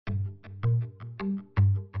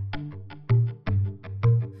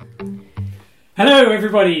Hello,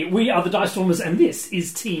 everybody. We are the Dice Stormers, and this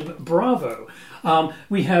is Team Bravo.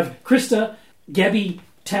 We have Krista, Gabby,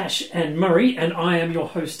 Tash, and Murray, and I am your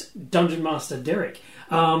host, Dungeon Master Derek.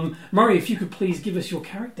 Murray, if you could please give us your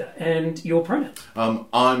character and your pronouns.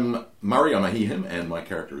 I'm Murray, I'm a he-him, and my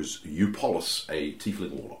character is Eupolis, a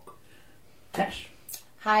tiefling warlock. Tash.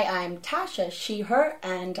 Hi, I'm Tasha, she, her,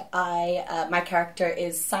 and my character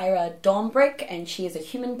is Syra Dawnbreak, and she is a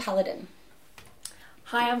human paladin.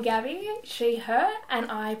 Hi, I'm Gabby, she, her,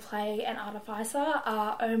 and I play an artificer,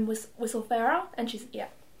 Ohm Whistlefarer, and she's,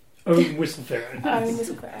 Ohm Whistlefarer. Ohm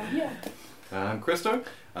Whistlefarer, yeah. I'm Christo,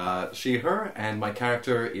 she, her, and my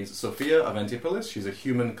character is Sophia of Antipolis. She's a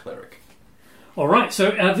human cleric. Alright,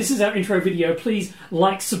 so this is our intro video. Please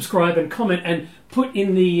like, subscribe, and comment, and put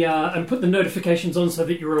the notifications on so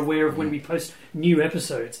that you're aware of when we post new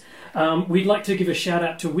episodes. We'd like to give a shout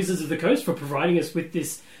out to Wizards of the Coast for providing us with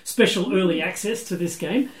this special early access to this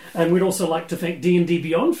game, and we'd also like to thank D&D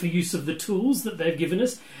Beyond for use of the tools that they've given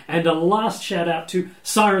us, and a last shout out to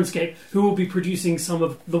Sirenscape, who will be producing some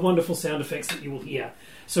of the wonderful sound effects that you will hear.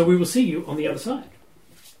 So we will see you on the other side.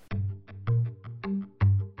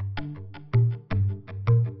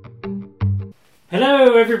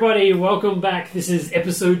 Hello everybody, welcome back. This is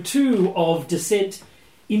episode 2 of Descent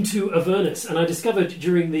into Avernus, and I discovered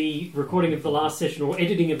during the recording of the last session, or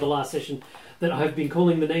editing of the last session, that I've been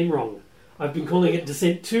calling the name wrong. I've been calling it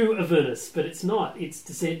Descent to Avernus, but it's not. It's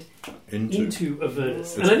Descent into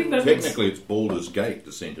Avernus. And I think that technically it's Baldur's Gate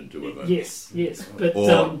Descent into Avernus. Yes. But,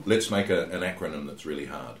 or let's make an acronym that's really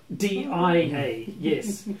hard. DIA,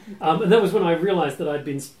 yes. And that was when I realised that I'd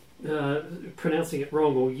been pronouncing it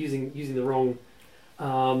wrong, or using the wrong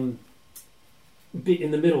bit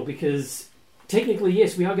in the middle, because technically,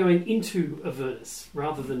 yes, we are going into Avernus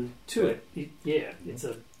rather than to it. It's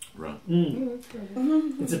a... Right.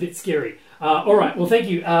 It's a bit scary. All right. Well, thank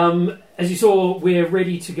you. As you saw, we're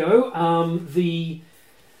ready to go. The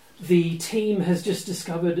team has just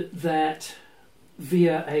discovered that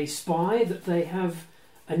via a spy that they have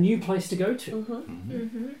a new place to go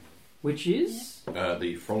to, which is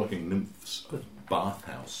the Frolicking Nymphs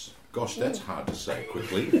Bathhouse. Gosh, that's hard to say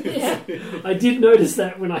quickly. I did notice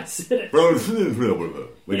that when I said it. We're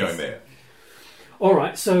going there. All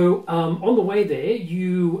right, so on the way there,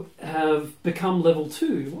 you have become level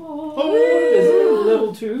 2. There's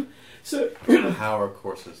level 2. So The power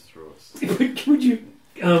courses through us. Would you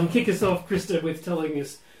kick us off, Krista, with telling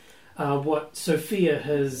us what Sophia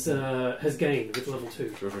has gained with level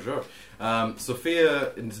 2? Sure.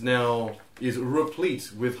 Sophia is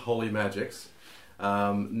replete with holy magics.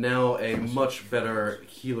 Now a much better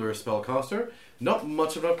healer spellcaster. Not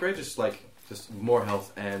much of an upgrade, just more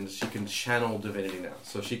health, and she can channel divinity now.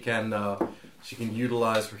 So she can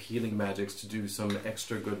utilize her healing magics to do some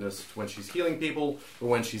extra goodness when she's healing people or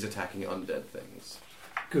when she's attacking undead things.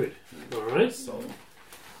 Good. All right. So,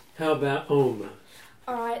 how about Ohm?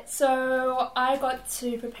 Alright, so I got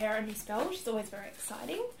to prepare a new spell, which is always very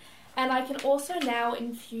exciting. And I can also now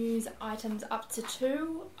infuse items up to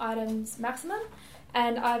 2 items maximum.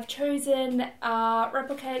 And I've chosen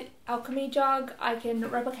Replicate Alchemy Jug, I can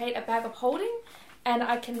replicate a Bag of Holding, and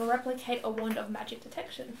I can replicate a Wand of Magic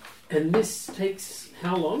Detection. And this takes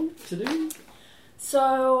how long to do?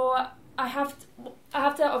 So I have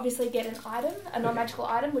to obviously get an item, a non-magical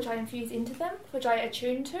item, which I infuse into them, which I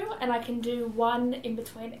attune to, and I can do 1 in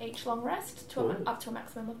between each long rest to up to a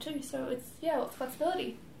maximum of 2. So it's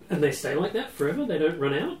flexibility. And they stay like that forever? They don't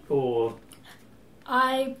run out, or?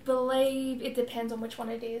 I believe it depends on which one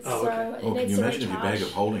it is. Oh, okay. So it Can needs you to imagine if your recharge. bag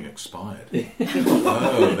of holding expired?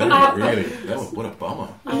 What a bummer.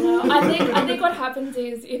 I know. I think what happens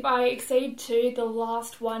is if I exceed 2, the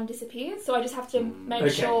last one disappears. So I just have to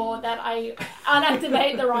make sure that I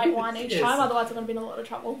unactivate the right one each time. Otherwise, I'm going to be in a lot of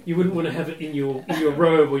trouble. You wouldn't want to have it in your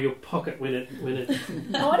robe or your pocket when it.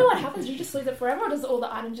 I wonder what happens. Do you just lose it forever, or does all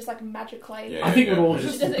the items just magically? I think it will all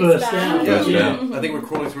just Just burst expand. out. I think we're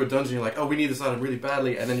crawling through a dungeon. You're like, oh, we need this item really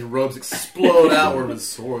badly, and then your robes explode outward with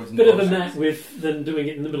swords. And Better than that than doing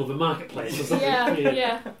it in the middle of a marketplace or something.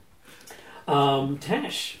 Yeah.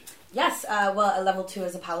 Tash. Yes, at level 2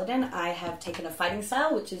 as a paladin, I have taken a fighting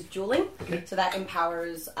style, which is dueling. Okay. So that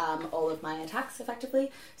empowers all of my attacks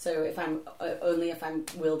effectively. So if I'm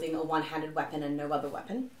wielding a one-handed weapon and no other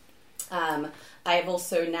weapon. I have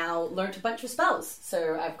also now learnt a bunch of spells.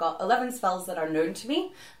 So I've got 11 spells that are known to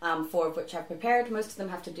me, 4 of which I've prepared. Most of them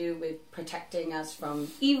have to do with protecting us from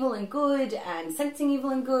evil and good, and sensing evil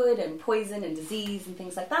and good, and poison and disease and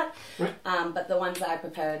things like that. Right. But the ones that I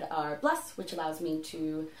prepared are Bless, which allows me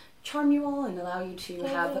to charm you all and allow you to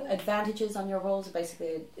have advantages on your rolls.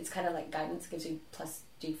 Basically, it's kind of like guidance, gives you plus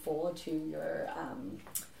D4 to your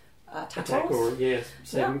attack Attack rolls. or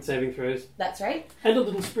saving throws, That's right. and a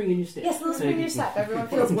little spring in your step. Yes, a little spring in your step. Everyone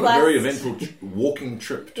feels What a blessed. very eventful walking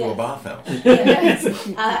trip to a Yes. bathhouse.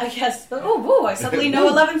 Yes, but whoa, I suddenly know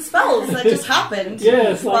 11 spells. That just happened.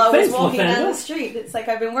 Yeah, it's like, while I was thanks, walking down Lathander. the street. It's like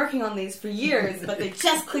I've been working on these for years, but they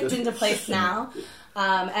just clicked into place now.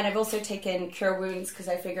 And I've also taken Cure Wounds because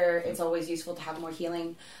I figure it's always useful to have more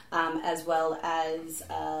healing, as well as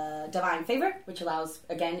Divine Favor, which allows,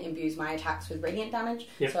 again, imbues my attacks with radiant damage,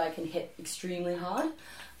 Yep. so I can hit extremely hard.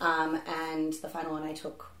 And the final one I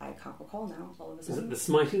took, I can't recall now, all of a Is sudden. it the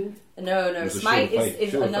smiting? No, There's a Smite Shield of Faith. is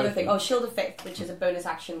Shield of another Faith, thing. yeah. Oh, Shield of Faith, which is a bonus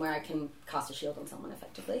action where I can cast a shield on someone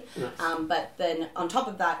effectively. Nice. But then on top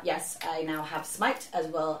of that, yes, I now have Smite as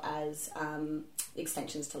well as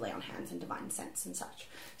extensions to Lay on Hands and Divine Sense and such.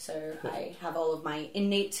 So I have all of my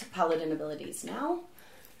innate paladin abilities now,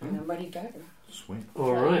 and I'm ready to go. Sweet.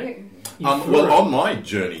 All right. Well, on my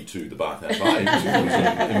journey to the bathhouse, I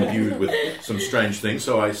was imbued with some strange things.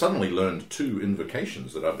 So I suddenly learned 2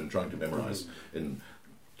 invocations that I've been trying to memorise in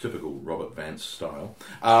typical Robert Vance style.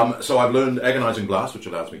 So I've learned Agonizing Blast, which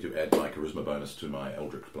allows me to add my charisma bonus to my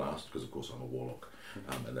Eldritch Blast, because of course I'm a warlock.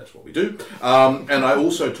 And that's what we do. And I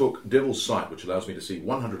also took Devil's Sight, which allows me to see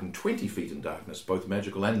 120 feet in darkness, both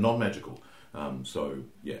magical and non-magical. So,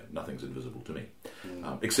 yeah, nothing's invisible to me.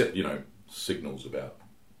 Except, signals about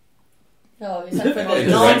Oh, except for the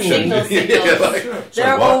interaction. non-signal signals. Yeah, like, sorry,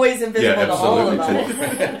 They're what? always invisible to all of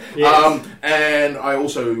absolutely. us. Yes. And I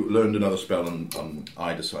also learned another spell, and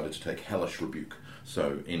I decided to take Hellish Rebuke.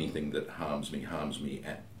 So anything that harms me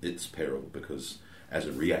at its peril, because as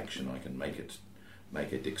a reaction I can make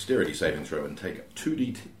a dexterity saving throw and take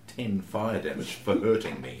 2d10 fire damage for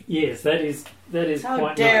hurting me. Yes, that is How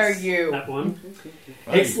quite dare nice, you. that one.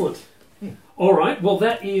 Excellent. All right, well,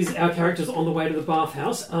 that is our characters on the way to the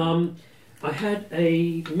bathhouse. I had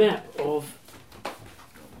a map of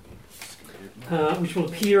which will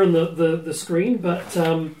appear on the screen, but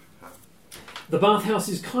the bathhouse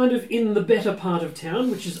is kind of in the better part of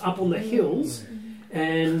town, which is up on the hills,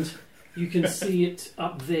 and you can see it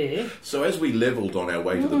up there. So as we levelled on our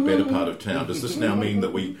way to the better part of town, does this now mean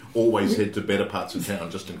that we always head to better parts of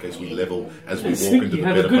town just in case we level as we walk into You the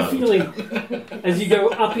have a better good part of town? feeling. As you go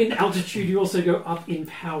up in altitude, you also go up in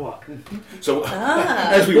power. So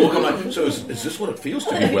as we walk, I'm like, so is this what it feels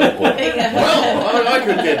to be well born? Well, I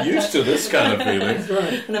could get used to this kind of feeling. That's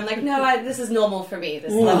right. And I'm like, no, this is normal for me,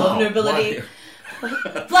 this level of nobility. Why-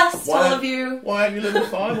 Blessed Why- all of you. Why are you level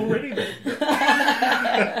 5 already then?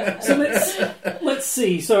 So let's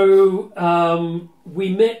see. So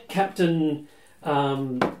we met Captain.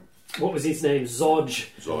 What was his name? Zodge.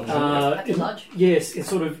 Zodge. Captain Zodge. Yes, it's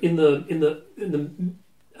sort of in the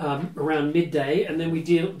around midday, and then we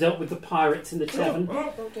dealt with the pirates in the tavern,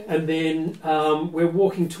 and then we're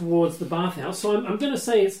walking towards the bathhouse. So I'm going to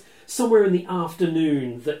say it's somewhere in the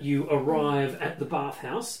afternoon that you arrive at the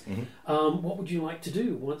bathhouse. Mm-hmm. What would you like to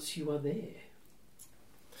do once you are there?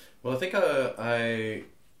 Well, I think I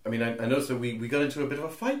noticed that we got into a bit of a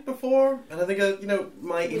fight before, and I think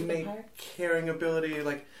my innate caring ability,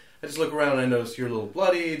 like I just look around and I notice you're a little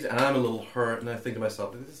bloodied and I'm a little hurt, and I think to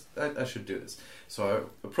myself, I should do this. So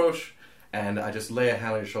I approach and I just lay a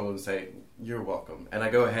hand on your shoulder and say, "You're welcome," and I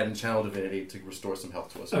go ahead and channel divinity to restore some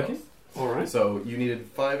health to us. Okay. All right. So you needed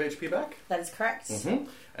 5 HP back. That is correct. Mm-hmm.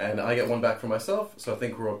 And I get 1 back for myself, so I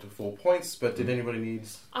think we're up to 4 points. But did anybody need?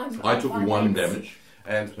 I took 1 damage.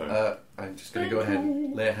 And I'm just going to go ahead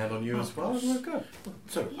and lay a hand on you as well. And we're good.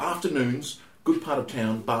 So afternoons, good part of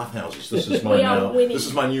town, bathhouses. This is my We are winning. This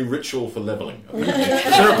is my new ritual for leveling. Is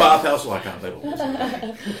there a bathhouse? Well, I can't level.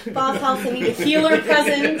 Bathhouse, I need a healer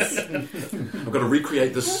presence. I've got to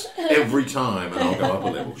recreate this every time, and I'll go up a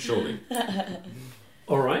level, surely.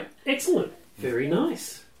 All right. Excellent. Very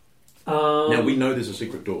nice. Now we know there's a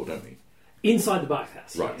secret door, don't we? Inside the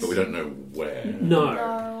bathhouse. Right, but we don't know where.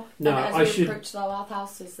 No. No, And as I we should. approach the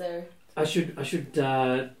bathhouse, is there... I should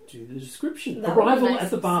do the description. That would be Arrival nice,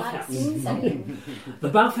 at the bathhouse. nice setting. The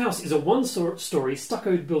bathhouse is a one-story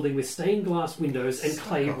stuccoed building with stained glass windows and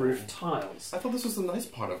clay roof tiles. I thought this was the nice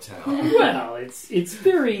part of town. Well, it's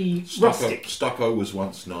very rustic. Stucco was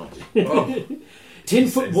once nice. Oh,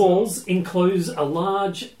 10-foot walls enclose a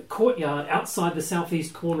large courtyard outside the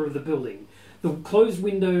southeast corner of the building. The closed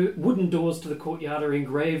wooden doors to the courtyard are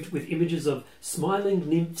engraved with images of smiling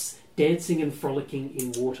nymphs dancing and frolicking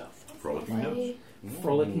in water. frolicking notes.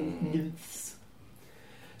 Frolicking nymphs.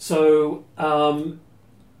 So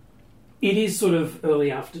it is sort of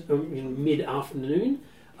mid-afternoon,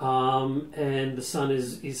 and the sun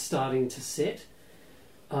is starting to set.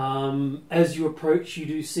 As you approach, you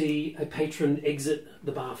do see a patron exit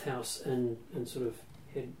the bathhouse and sort of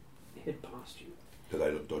head past you. Do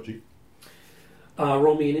they look dodgy?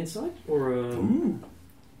 Roll me an insight or a...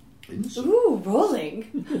 Insight. Ooh, rolling.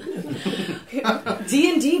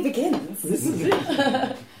 D&D begins. This is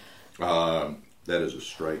it. That is a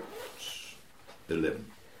straight 11.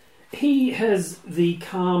 He has the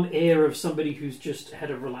calm air of somebody who's just had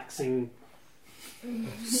a relaxing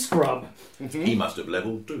scrub. He must have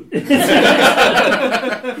leveled too. Can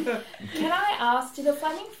I ask, do the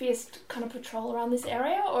Flaming Fist kind of patrol around this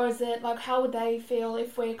area, or is it like, how would they feel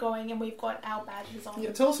if we're going and we've got our badges on?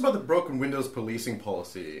 Yeah, tell us about the broken windows policing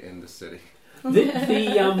policy in the city.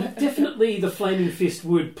 Definitely the Flaming Fist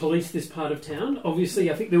would police this part of town.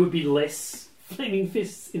 Obviously, I think there would be less Flaming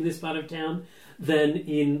Fists in this part of town than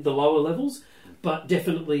in the lower levels, but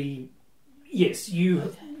definitely, yes,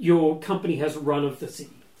 your company has run of the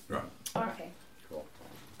city. Right. Okay. Cool.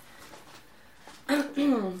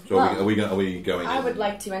 So are we going? I in, would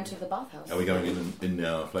like to enter the bathhouse. Are we going in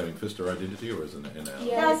our Flaming Fister identity, or is it in our?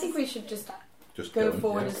 Yeah, I think we should just go in,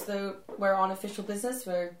 forward yeah. as though we're on official business.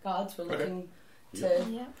 We're gods. We're looking to,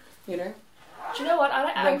 Yeah. you know, Do you know what?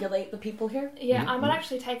 I regulate the people here. Yeah, I might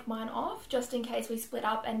actually take mine off just in case we split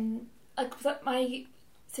up. And my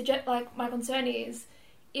concern is,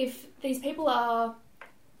 if these people are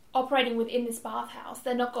operating within this bathhouse,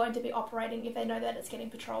 they're not going to be operating if they know that it's getting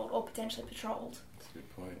patrolled or potentially patrolled. That's a good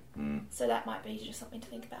point. So that might be just something to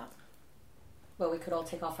think about. Well, we could all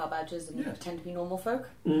take off our badges and pretend to be normal folk.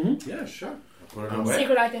 Mm-hmm. Yeah, sure. Put it away.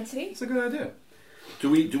 Secret identity. It's a good idea. Do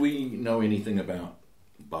we know anything about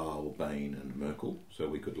Baal, Bane, and Merkel? So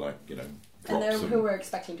we could drop And they're some. who we're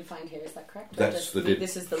expecting to find here. Is that correct? Or That's just the dead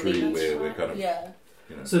this is the tree lead. where we're kind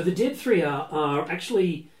of So the Dead Three are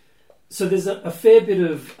actually... So there's a fair bit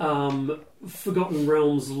of Forgotten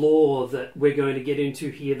Realms lore that we're going to get into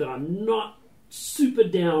here that I'm not super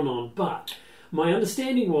down on, but my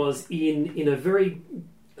understanding was in a very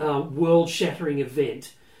world-shattering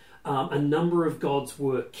event, a number of gods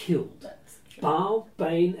were killed. Baal,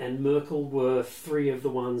 Bane, and Merkel were three of the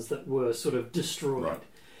ones that were sort of destroyed. Right.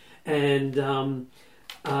 And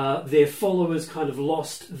their followers kind of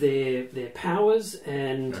lost their powers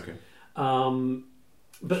and... Okay.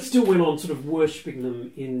 But still went on sort of worshipping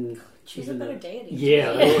them in... She's a better deity.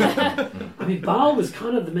 Yeah. I mean, Baal was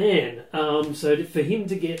kind of the man. So for him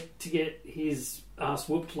to get his ass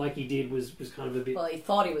whooped like he did was kind of a bit... Well, he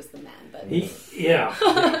thought he was the man, but... Yeah.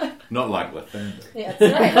 Not like Lathander. Yeah,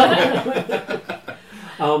 that's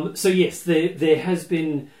right. So yes, there has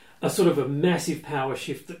been a sort of a massive power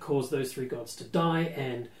shift that caused those three gods to die,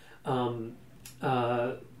 and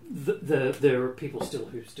there are people still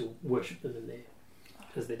who still worship them in there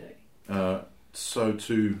as their deity. So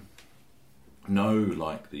to know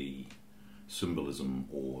the symbolism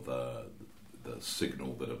or the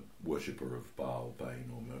signal that a worshipper of Baal,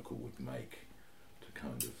 Bane, or Merkel would make to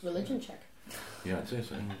kind of Religion check. Yeah, I'd say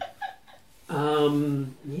so.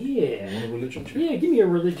 Yeah. Want a religion check? Yeah, give me a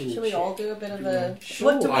religion Should we check. all do a bit of a...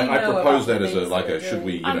 Sure. What do we I know propose about that as the things that should we're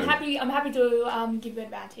we? doing? I'm happy to give you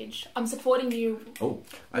advantage. I'm supporting you. Oh,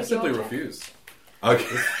 I With simply your check. refuse.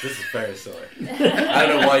 okay. This is very silly. I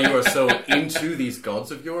don't know why you are so into these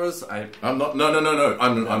gods of yours. I'm not. No.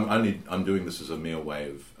 I'm doing this as a mere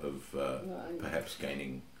way of perhaps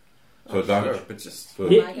gaining advantage. Sure, but just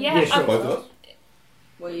For Yeah, Yeah, sure. both of us.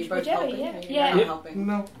 Were you both Whichever, helping? yeah. Or you're Yeah. not Yeah. helping?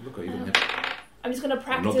 no. Look, I even have. I'm just going to Not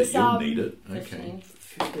practice. that you'll need it. Okay. 15.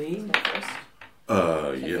 15. Go first.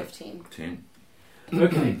 Okay, Yeah. 15. 10.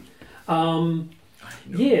 Okay. No.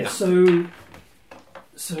 Yeah, so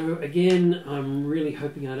again, I'm really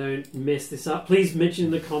hoping I don't mess this up. Please mention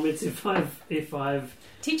in the comments if I've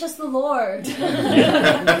Teach us the Lord.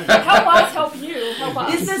 Help us, help you. Help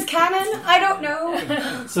us. Is this canon? I don't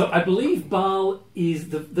know. So I believe Baal is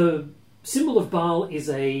the symbol of Baal is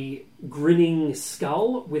a grinning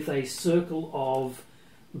skull with a circle of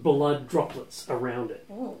blood droplets around it.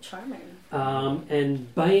 Oh, charming.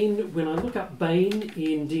 And Bane, when I look up Bane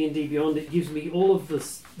in D&D Beyond, it gives me all of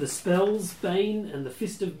the spells Bane and the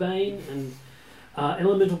Fist of Bane and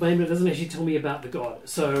Elemental Bane, but it doesn't actually tell me about the god.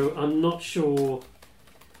 So I'm not sure.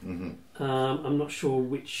 I'm not sure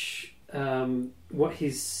which what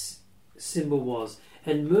his symbol was.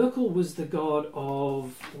 And Merkel was the god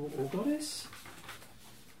of or goddess.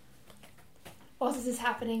 Whilst this is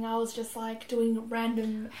happening, I was just doing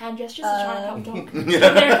random hand gestures to try and help Doc.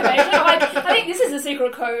 Their information. I'm like, I think this is the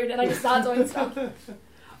secret code, and I just start doing stuff.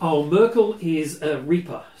 Oh, Merkel is a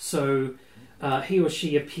reaper, so he or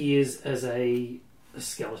she appears as a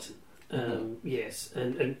skeleton. Yes,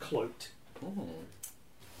 and cloaked.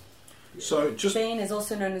 So just Bane is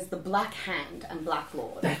also known as the Black Hand and Black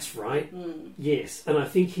Lord. That's right. Yes, and I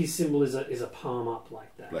think his symbol is a palm up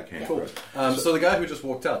like that. black hand. Cool. Right. So the guy who just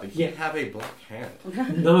walked out, did he Yeah. have a black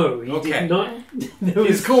hand? No, he Okay. did not. There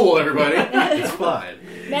He's was, cool, everybody. It's fine.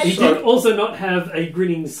 he Magic. did also not have a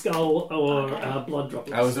grinning skull or blood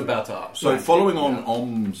droplets. I was about to ask. So following on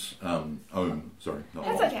Om's sorry, not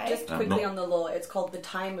That's Om. okay. Just Um, quickly not- on the law, it's called the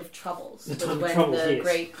Time of Troubles. The was Time of when Troubles, the yes.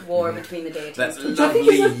 great war between the deities. That took I think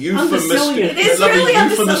lovely is underselling it. It is lovely really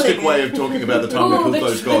euphemistic underselling way it. of talking about the time we Ooh, killed the-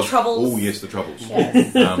 those the gods. troubles. Oh yes, the troubles.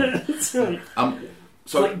 Yes. That's right.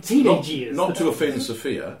 So like teenage not, years. not to offend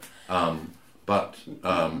Sophia, but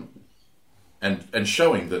and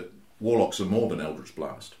showing that warlocks are more than Eldritch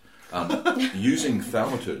Blast. Using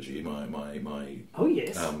thaumaturgy, my Oh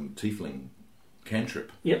yes. tiefling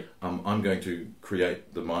cantrip, Yep. I'm going to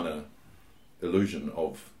create the minor illusion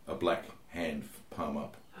of a black hand palm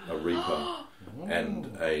up, a reaper,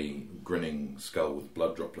 and a grinning skull with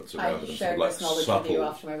blood droplets around I it. and sort shared of like this knowledge subtle. with you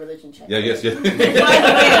after my religion check. Yeah, yes, yes. By the way,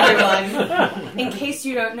 everyone, in case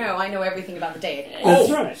you don't know, I know everything about the deity. That's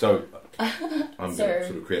right. So I'm going So- to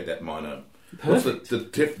sort of create that minor. What's Perfect.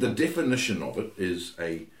 the definition of it is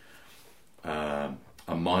a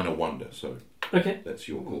minor wonder. So Okay. that's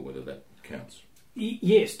your call whether that counts.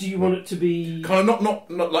 Yes. Do you want it to be? Kind of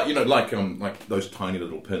not like like those tiny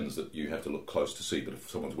little pins that you have to look close to see, but if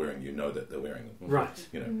someone's wearing, you know that they're wearing them. Right.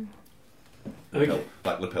 You know, Okay.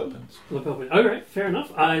 like lapel pins. Lapel pin. All right. Fair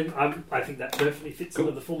enough. I think that perfectly fits Cool.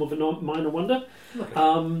 under the form of a minor wonder.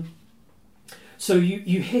 Okay. So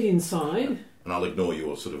you head inside. And I'll ignore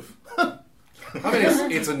your sort of. I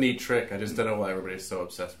mean, it's a neat trick. I just don't know why everybody's so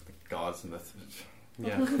obsessed with the gods and the.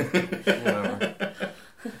 Yeah. Whatever.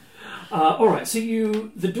 All right. So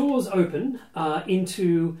the doors open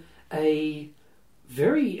into a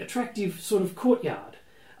very attractive sort of courtyard.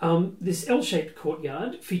 This L-shaped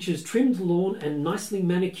courtyard features trimmed lawn and nicely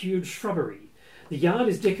manicured shrubbery. The yard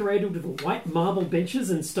is decorated with white marble benches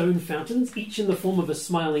and stone fountains, each in the form of a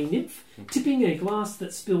smiling nymph, tipping a glass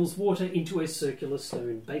that spills water into a circular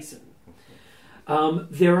stone basin.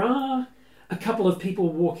 There are a couple of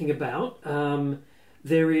people walking about.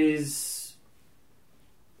 There is...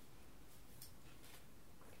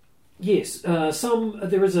 Yes,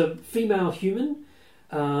 there is a female human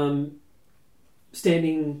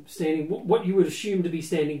standing what you would assume to be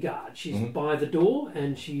standing guard. She's by the door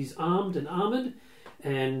and she's armed and armoured,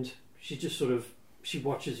 and she just she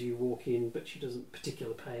watches you walk in, but she doesn't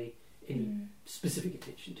particularly pay any specific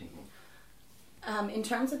attention to you. In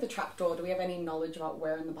terms of the trapdoor, do we have any knowledge about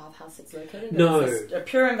where in the bathhouse it's located? No. Or is this a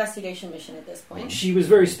pure investigation mission at this point? She was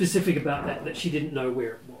very specific about that she didn't know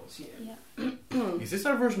where it was. Yeah. Is this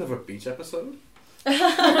our version of a beach episode? Oh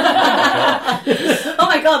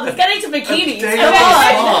my god, let's get into bikinis! Damn.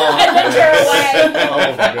 Come on! Adventure away! Oh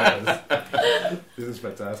my goodness. This is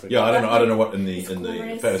fantastic. Yeah, I don't know what in the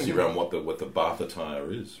glorious. fantasy realm what the bath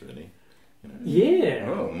attire is really. Yeah.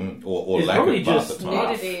 Or It's lack probably of bath just attire.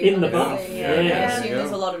 Nudity. In the honestly, bath, Yeah. yeah. I assume Yeah.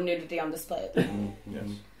 there's a lot of nudity on display at the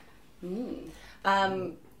Yes.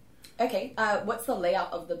 Okay, what's the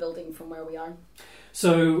layout of the building from where we are?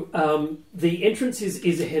 So the entrance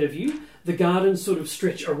is ahead of you. The gardens sort of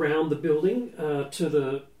stretch around the building to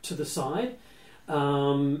the side,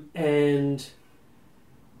 and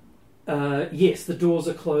yes, the doors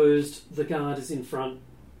are closed. The guard is in front,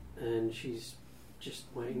 and she's just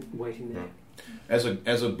waiting there. As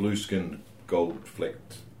a blue-skinned,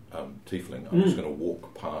 gold-flecked tiefling, I'm just going to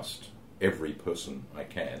walk past every person I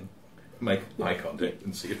can, make eye contact,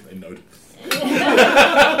 and see if they notice.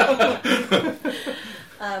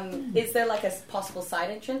 Is there like a possible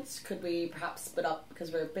side entrance? Could we perhaps split up?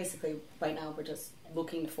 Because we're basically, right now, we're just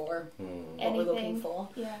looking for what we're looking Anything. for.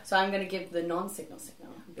 Yeah. So I'm going to give the non-signal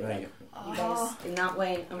signal. Be like, you guys, in that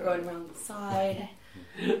way, I'm going around the side.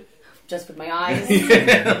 Just with my eyes.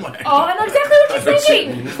 Oh, I know exactly what you're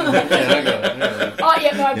thinking. Yeah, I got it. Oh,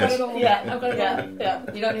 yeah, no, I've got Yes. it all. Yeah, I've got it all.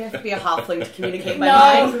 yeah. You don't have to be a halfling to communicate by No,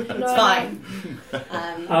 mind. It's no. fine.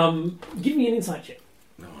 Give me an insight check.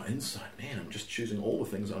 No, insight, man. I'm just choosing all the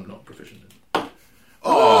things I'm not proficient in.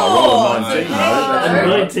 Oh, roll a 19. Oh, A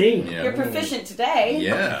 19. Yeah. You're proficient today.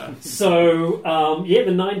 Yeah. So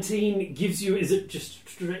the 19 gives you. Is it just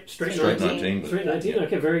straight Straight 19? 19. Straight 19. Yeah.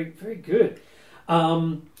 Okay, very very good.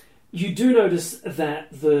 You do notice that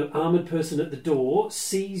the armoured person at the door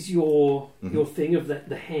sees your thing of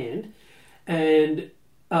the hand, and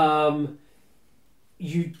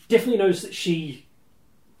you definitely notice that she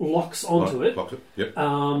locks onto it. Locks it. Yep.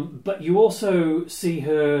 But you also see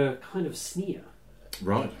her kind of sneer.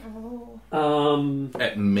 Right. Oh.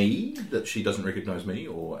 At me, that she doesn't recognise me,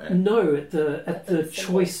 or at... No, at the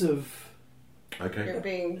choice of Okay. You're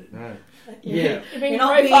being Right. Yeah. You're being you're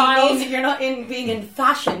not profiled. you're not being in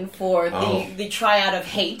fashion for the triad of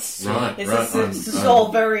hate. Right, This is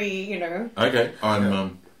all very, you know. Okay,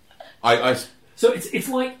 I So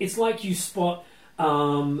it's like you spot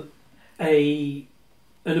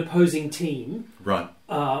an opposing team right.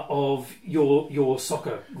 of your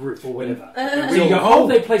soccer group or whatever. Uh, So you go, oh,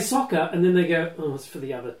 they play soccer, and then they go, oh, it's for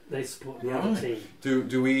the other. They support the other Right. team.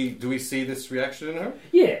 Do we see this reation in her?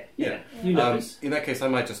 Yeah. Yeah. You know. In that case, I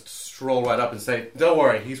might just stroll right up and say, "Don't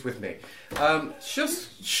worry, he's with me."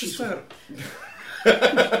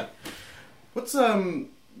 What's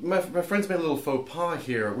my friend's made a little faux pas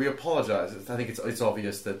here. We apologise. I think it's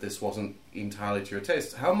obvious that this wasn't entirely to your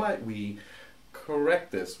taste. How might we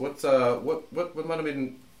correct this? What might have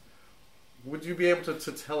been? Would you be able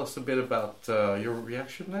to tell us a bit about your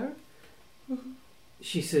reaction there?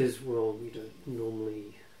 She says, well, we don't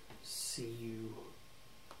normally see you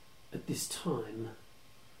at this time.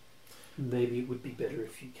 Maybe it would be better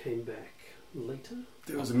if you came back later.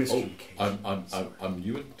 There was a mystery. I'm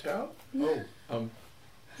new in town. Oh,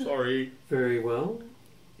 sorry. Very well.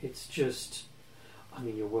 It's just, I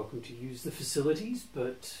mean, you're welcome to use the facilities,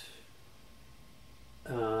 but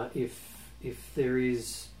if there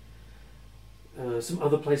is some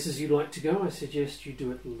other places you'd like to go, I suggest you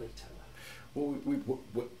do it later. Well,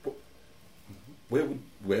 where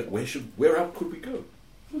else could we go?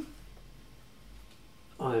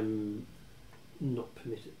 I'm not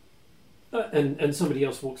permitted. And somebody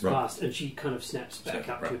else walks Right. past, and she kind of snaps back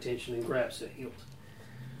up to Right. attention and grabs her hilt.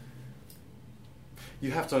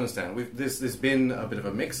 You have to understand, there's been a bit of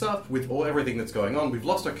a mix-up with everything that's going on. We've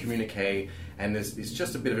lost our communique, and it's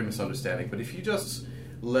just a bit of a misunderstanding. But if you just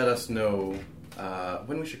let us know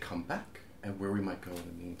when we should come back and where we might go in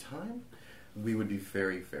the meantime, we would be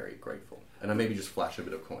very, very grateful. And I maybe just flash a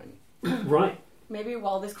bit of coin. Right. Maybe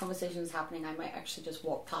while this conversation is happening, I might actually just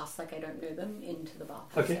walk past like I don't know them into the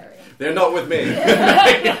bathhouse Okay. area. They're not with me.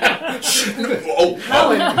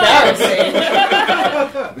 How embarrassing!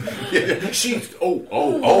 Yeah, she's. I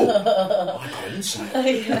got insight.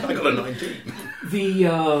 I got a 19.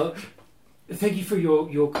 Thank you for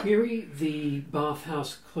your query. The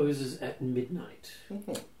bathhouse closes at midnight.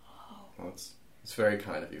 Well, it's very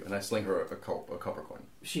kind of you. And I sling her a copper coin.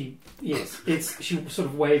 She sort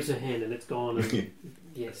of waves her hand and it's gone. And,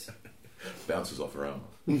 yes. Bounces off her arm.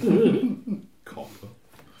 Copper.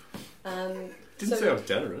 Didn't say I was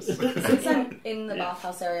generous. Since I'm in the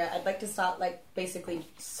bathhouse area, I'd like to start like basically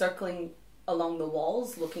circling along the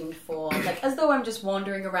walls, looking for like as though I'm just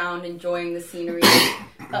wandering around, enjoying the scenery,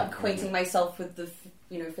 acquainting myself with the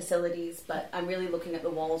facilities. But I'm really looking at the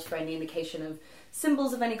walls for any indication of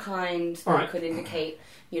symbols of any kind that Alright. could indicate,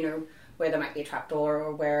 where there might be a trapdoor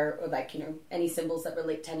or any symbols that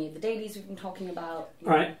relate to any of the deities we've been talking about.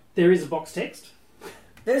 All right. There is a box text.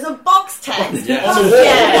 There's a box text. Yeah, Oh, on the wall,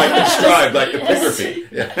 yeah. like inscribed, like epigraphy.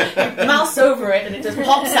 Yeah. Mouse over it and it just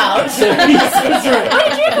pops out. That's right. Where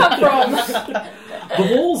did you come from? The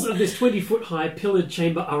walls of this 20-foot-high pillared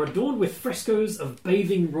chamber are adorned with frescoes of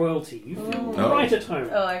bathing royalty. You feel Oh. right at home.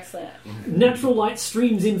 Oh, excellent. Natural light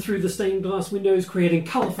streams in through the stained glass windows, creating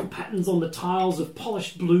colourful patterns on the tiles of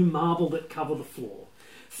polished blue marble that cover the floor.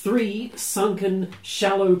 3 sunken,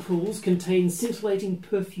 shallow pools contain scintillating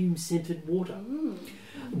perfume-scented water.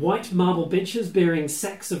 White marble benches bearing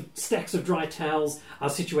stacks of dry towels are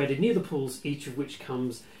situated near the pools, each of which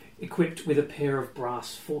comes equipped with a pair of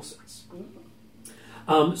brass faucets.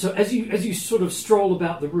 So as you sort of stroll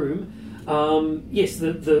about the room, yes,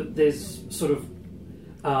 there's sort of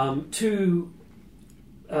 2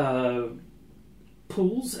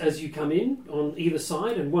 pools as you come in on either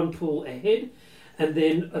side, and 1 pool ahead, and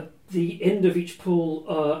then at the end of each pool,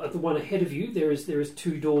 at the one ahead of you, there is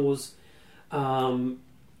 2 doors,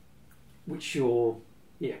 which are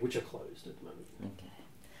closed at the moment.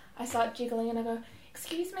 I start jiggling and I go,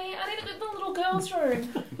 "Excuse me, I need to go to the little girls' room.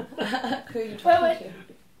 Who are you talking to?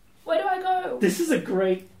 Where do I go?" This is a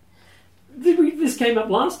great. This came up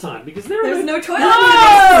last time because there There's are no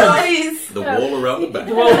toilet. Please. The wall around the back.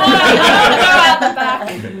 Go out the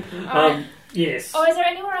back. Alright. Yes. Oh, is there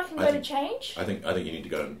anywhere I can go to change? I think you need to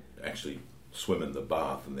go and actually swim in the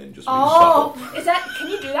bath and then just Oh, recycle. is that? Can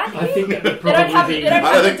you do that? I think that would They don't have- probably they be. don't-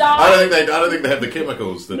 I don't think die. I don't think they have the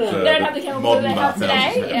chemicals that No. They don't have the chemicals modern they have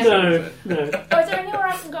bathhouses today, have. yeah. No. Oh, is there anywhere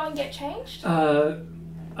I can go and get changed? I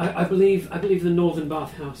believe the northern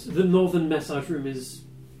bathhouse, the northern massage room is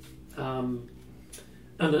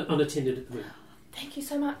unattended at the moment. Thank you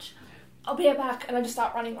so much. I'll be back, and I just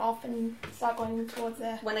start running off and start going towards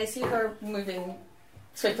there. When I see her moving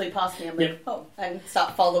swiftly past me. I'm like, Yep. oh, and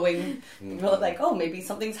start following. Well, like, oh, maybe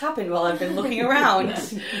something's happened while I've been looking around.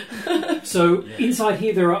 So inside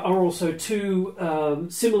here there are also two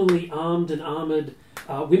similarly armed and armoured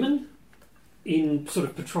women in sort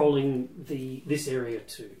of patrolling this area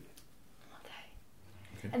too.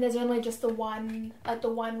 Okay. And there's only just the one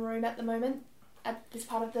room at the moment at this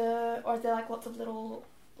part of the, or is there like lots of little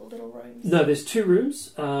rooms? No, there's two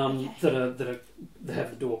rooms Okay. that have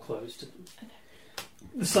the door closed to them. Okay.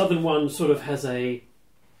 The southern one sort of has a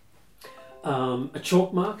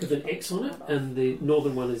chalk mark of an X on it, and the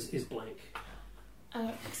northern one is blank.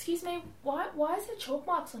 Excuse me, why is there chalk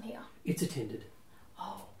marks on here? It's attended.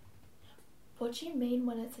 Oh. What do you mean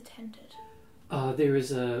when it's attended? There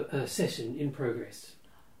is a session in progress.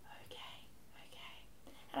 Okay.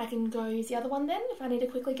 And I can go use the other one then if I need to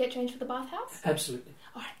quickly get changed for the bathhouse? Absolutely.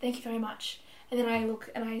 Alright, thank you very much. And then I look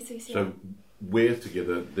and I see So we're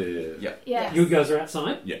together there. Yeah. Yeah. You guys are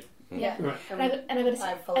outside? Yeah. Right. And I go to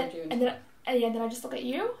I followed you. and then I just look at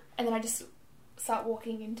you and then I just start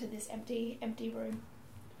walking into this empty room.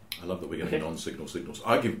 I love that we're getting Okay. non-signal signals.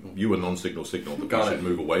 I give you a non-signal signal that Got we it. should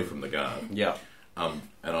move away from the guard. Yeah. And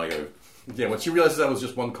I go, Yeah, when she realizes that was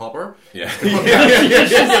just one copper. yeah. We don't want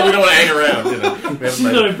to hang around, you know. She's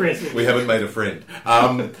not impressed with We haven't made a friend.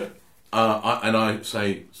 And I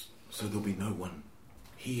say, so there'll be no one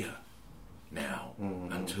here now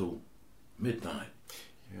until midnight.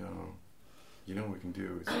 Yeah. You know what we can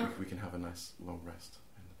do is we can have a nice long rest.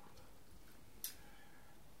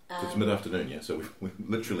 It's mid-afternoon, yeah, so we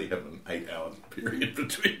literally have an 8-hour period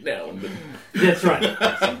between now and midnight. That's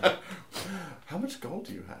right. How much gold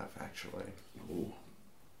do you have, actually? Ooh.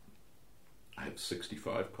 I have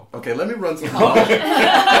 65 copper. Okay, let me run some copper.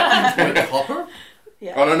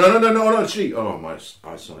 Yeah. Oh, no, gee. Oh, my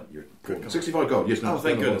eyesight, you're Good. good. 65 gold, yes. No, Oh,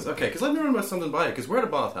 thank no, goodness. Okay, because let me run something by you, because we're at a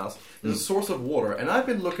bathhouse. There's a source of water, and I've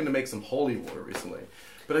been looking to make some holy water recently.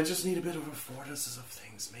 But I just need a bit of affordances of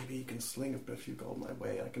things. Maybe you can sling a few gold my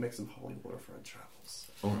way, and I can make some holy water for our travels.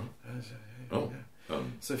 All right. Yeah.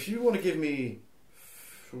 So if you want to give me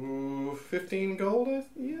 15 gold,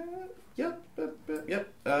 yep.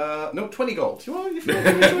 No, 20 gold. You want to give me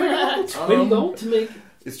 20 gold? 20 gold to make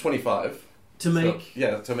It's 25. to make.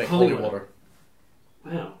 So, to make holy holy water.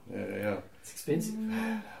 water. Wow, Yeah. it's expensive.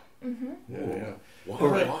 Yeah. Why, All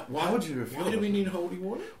right. Why would you? Why do we need holy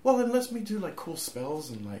water? Well, it lets me do like cool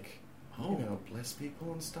spells and like Oh. bless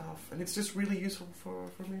people and stuff, and it's just really useful for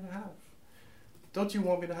me to have. Don't you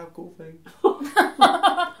want me to have cool things?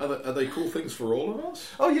 Are they cool things for all of us?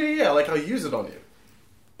 Oh yeah. Like I'll use it on you.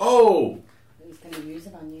 Oh! Who's going to use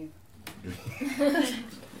it on you?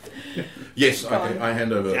 Yes, I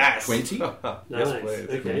hand over 20. Nice. Yes, please.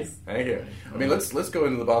 Okay. Thank you. I mean, let's go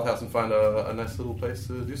into the bathhouse and find a nice little place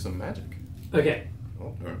to do some magic. Okay. Oh,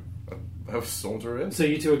 All right. I'll saunter in. So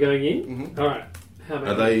you two are going in. Mhm. All right. How Are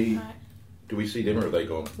about they... Right. Do we see them or are they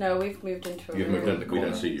gone? No, we've moved into a You've room. moved in. We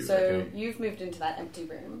don't see you. So Okay. you've moved into that empty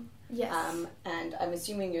room. Yes. And I'm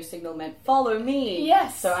assuming your signal meant follow me.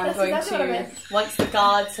 Yes, So I'm that's going exactly what I to, meant. once the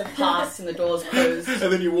guards have passed and the doors closed.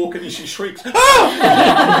 And then you walk in and she shrieks. Sorry,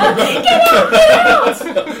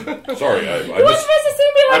 I You weren't supposed to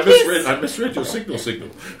see me like this! I misread your signal.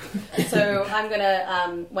 So I'm going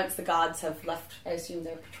to, once the guards have left, I assume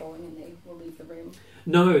they're patrolling and they will leave the room.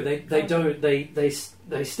 No, they don't. They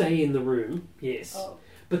stay in the room. Yes, Oh.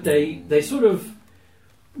 but they sort of.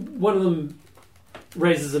 One of them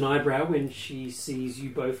raises an eyebrow when she sees you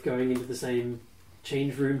both going into the same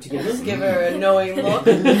change room together. Just give her a knowing look.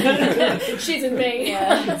 She's in me.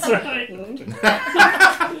 Yeah. That's right.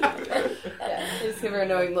 Yeah, just give her a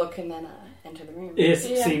knowing look and then enter the room. Yes,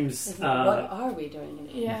 it Yeah. seems. What are we doing in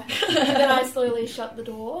here? Yeah. And then I slowly shut the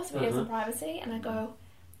door so we have some Uh-huh. privacy and I go,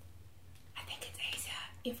 I think it's easier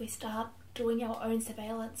if we start doing our own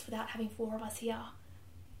surveillance without having 4 of us here.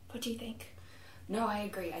 What do you think? No, I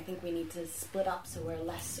agree. I think we need to split up so we're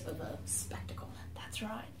less of a spectacle. That's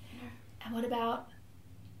right. And what about,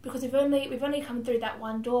 because we've only come through that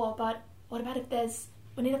one door, but what about if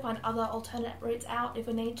we need to find other alternate routes out if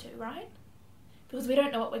we need to, right? Because we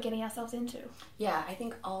don't know what we're getting ourselves into. Yeah, I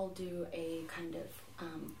think I'll do a kind of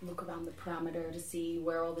look around the perimeter to see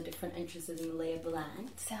where all the different entrances in the lay of the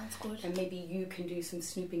land. Sounds good. And maybe you can do some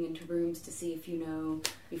snooping into rooms to see if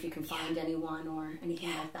if you can find anyone or anything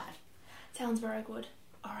like that. Sounds very good.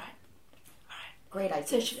 All right. Great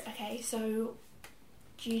So idea. so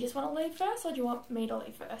do you just want to leave first, or do you want me to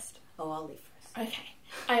leave first? Oh, I'll leave first. Okay.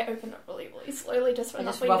 I open it really slowly, just for I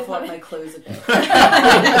enough just for you to ruffle come up in. my clothes a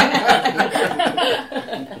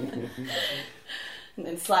bit. and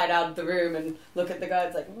then slide out of the room and look at the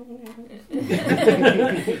guards like.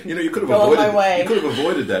 You could have Go on my avoided. way. You could have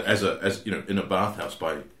avoided that as in a bathhouse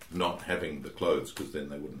by not having the clothes, because then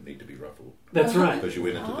they wouldn't need to be ruffled. That's right. Because you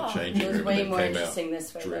went into the changing It was room way and more then came interesting out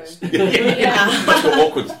this way, dressed. though. Yeah. Much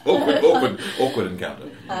more awkward encounter.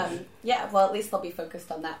 Yeah, well, at least I'll be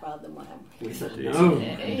focused on that rather than what I'm. With a Indeed. gnome.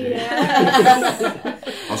 Yeah.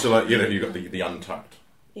 Also, like you got the untucked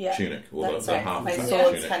Yeah, tunic or that's the right. half My tucked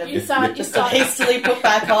sword's tunic. kind of You start just hastily put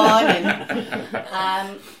back on,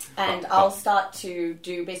 and I'll start to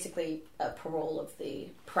do basically a parole of the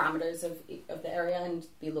parameters of the area and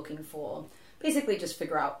be looking for. Basically, just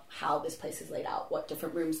figure out how this place is laid out, what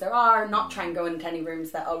different rooms there are, not try and go into any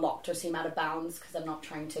rooms that are locked or seem out of bounds, because I'm not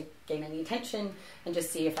trying to gain any attention, and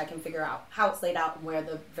just see if I can figure out how it's laid out and where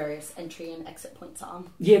the various entry and exit points are.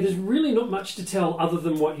 Yeah, there's really not much to tell other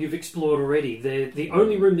than what you've explored already. The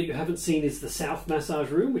only room that you haven't seen is the south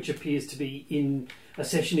massage room, which appears to be in a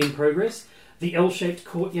session in progress, the L-shaped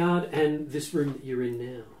courtyard, and this room that you're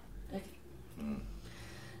in now.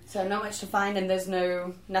 So not much to find, and there's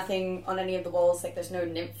nothing on any of the walls. Like there's no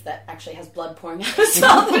nymph that actually has blood pouring out of its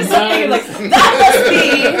mouth or something. Like that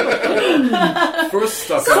must be First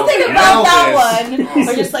stuff. something about that one,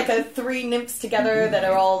 or just like three nymphs together that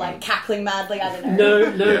are all like cackling madly. I don't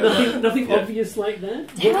know. Nothing obvious like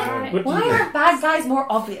that. Damn it. What do Why you- aren't bad guys more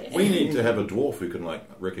obvious? We need to have a dwarf who can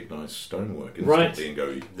recognise stonework instantly Right. and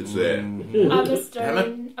go, "It's there."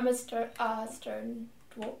 I'm a stone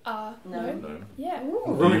dwarf. No. No. Yeah. Do you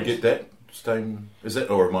Right. get that stone? Is that,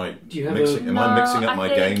 or am I Do you have mixing? Am I mixing up my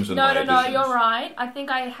games and my No, additions? you're right. I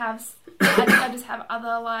think I just have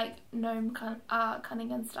other like gnome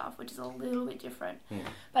cunning and stuff, which is a little bit different.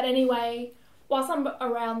 But anyway, whilst I'm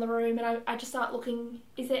around the room and I just start looking,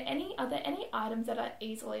 are there any items that are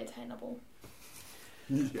easily attainable?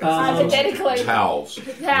 Hypothetically, Towels.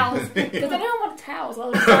 towels. Does anyone want towels?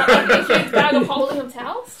 Like a huge bag of holding of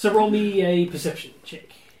towels. So roll me a perception check.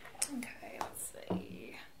 Okay, let's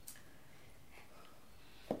see.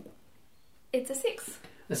 It's a 6.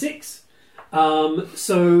 A 6.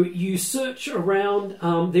 So you search around.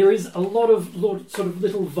 There is a lot of sort of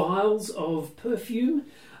little vials of perfume.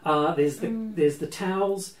 There's the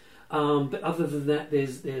towels, but other than that,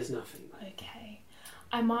 there's nothing. Okay,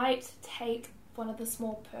 I might take one of the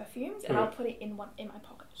small perfumes and I'll put it in my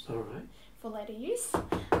pocket All right. for later use.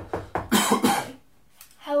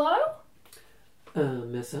 Hello?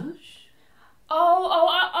 Massage.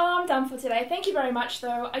 I'm done for today. Thank you very much,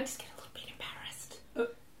 though. I just get a little bit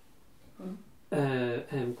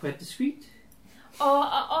embarrassed. I'm quite discreet.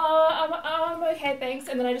 I'm okay, thanks.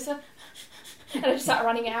 And then I just start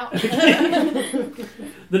running out. The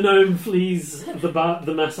gnome flees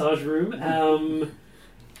the massage room.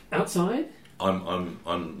 Outside.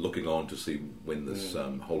 I'm looking on to see when this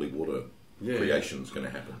holy water creation's going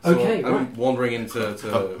to happen. Okay, I'm right. wandering into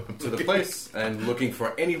to the place and looking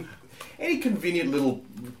for any convenient little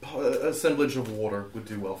assemblage of water would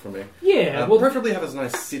do well for me. Yeah. Well, Preferably have a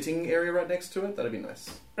nice sitting area right next to it. That'd be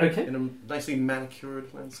nice. okay. In a nicely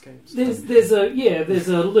manicured landscape. There's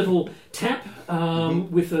a little tap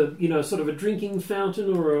with a sort of a drinking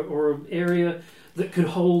fountain or an area that could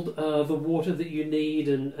hold the water that you need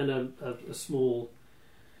and a small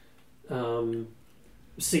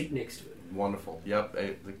seat next to it. Wonderful. Yep.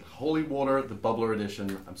 The holy water, the bubbler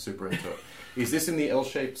edition. I'm super into it. Is this in the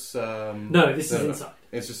L-shapes? No, this is inside.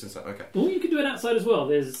 It's just inside. Okay. Well, you can do it outside as well.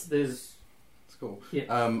 There's It's cool.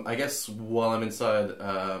 Yeah. I guess while I'm inside,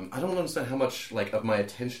 I don't understand how much of my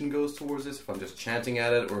attention goes towards this. If I'm just chanting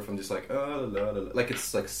at it, or if I'm just like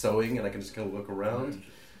it's like sewing, and I can just kind of look around.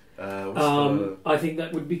 I think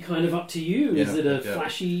that would be kind of up to you. Is Yeah, it a yeah.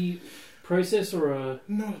 flashy process or a?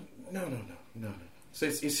 No. So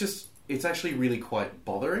it's actually really quite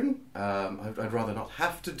bothering. I'd rather not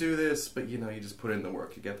have to do this, but you just put in the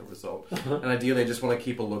work, you get the result. And ideally, I just want to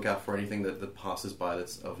keep a lookout for anything that passes by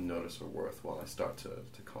that's of notice or worth while I start to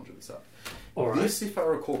conjure this up. All right. This, if I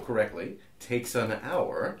recall correctly, takes an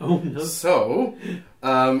hour. Oh no. So,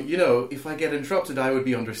 if I get interrupted, I would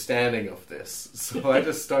be understanding of this. So I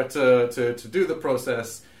just start to do the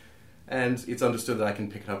process, and it's understood that I can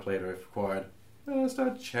pick it up later if required. I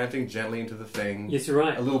start chanting gently into the thing. Yes, you're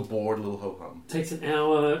right. A little bored, a little ho-hum. Takes an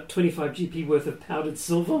hour, 25 GP worth of powdered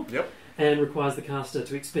silver. Yep. And requires the caster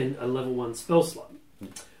to expend a level 1 spell slot.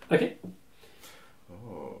 Okay.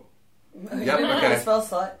 Oh. Yep, Yep, okay. Spell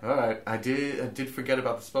slot. Alright, I did forget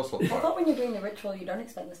about the spell slot I part. thought when you're doing the ritual, you don't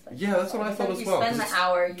expend the spell. Yeah, that's what I thought as well, If you spend 'cause the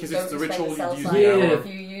hour, you 'cause don't it's the spend ritual, the spell you use slot. the hour. If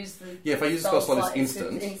you use the Yeah, if I use the spell slot, it's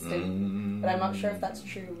instant. But I'm not sure if that's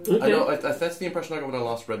true. Okay. I know, that's the impression I got when I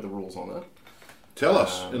last read the rules on it. Tell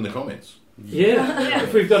us in the comments. Yeah,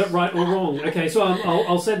 if we've got it right or wrong. Okay, so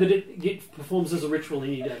I'll say that it performs as a ritual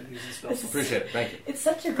and you don't use the spell. Appreciate it. Thank you. It's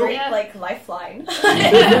such a great, Yeah. lifeline.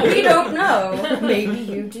 We don't know. Maybe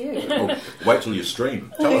you do. Oh, wait till you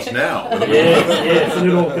stream. Tell us now. Yes, and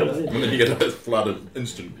it all comes in. And then you get a flooded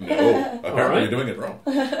instant. Oh, apparently Alright. you're doing it wrong.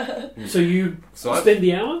 So you So I've- spend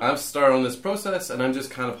the hour? I've started on this process, and I'm just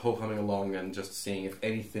kind of ho-humming along and just seeing if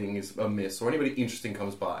anything is amiss or anybody interesting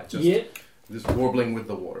comes by. Just warbling with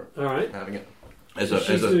the water, Alright. having it. As So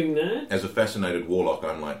she's doing that. a fascinated warlock,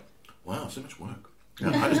 I'm like, wow, so much work.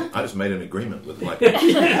 I just made an agreement with like an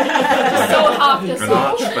So half your soul.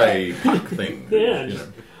 archfey puck thing. Yeah, you just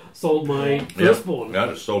know. sold my Yeah. firstborn. Yeah, I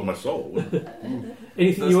just sold my soul.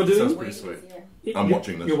 Anything you're Sounds doing? pretty sweet. I'm You-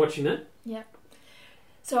 watching this. You're watching that?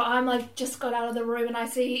 So I'm like just got out of the room and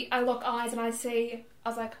I lock eyes and I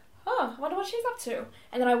was like, oh, I wonder what she's up to.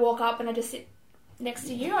 And then I walk up and I just sit next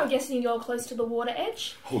to you. I'm guessing you're close to the water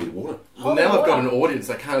edge. Holy water. Well, now I've got an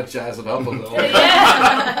audience. I kind of jazz it up a little.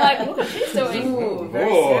 Yeah. Like, look what she's doing. Ooh, very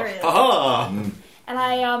Whoa. serious. Haha! And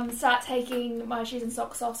I start taking my shoes and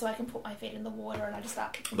socks off so I can put my feet in the water and I just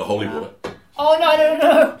start kicking The holy around. water. Oh,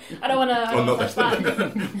 no. I don't want to Oh, not touch that.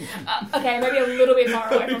 that. Okay, maybe a little bit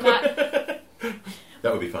far away from that.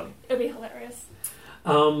 That would be funny. It would be hilarious.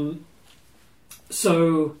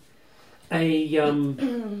 So,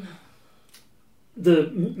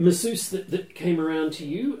 the masseuse that came around to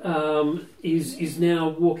you is now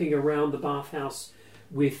walking around the bathhouse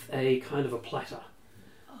with a kind of a platter,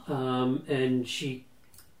 and she,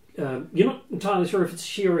 you're not entirely sure if it's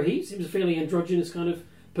she or he. Seems a fairly androgynous kind of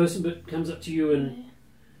person, but comes up to you and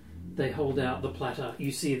they hold out the platter.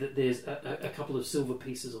 You see that there's a couple of silver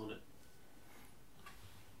pieces on it.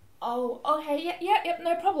 Oh, okay, yep,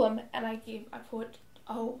 no problem. And I put,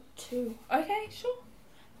 2. Okay, sure.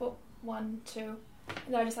 Put 1, 2. And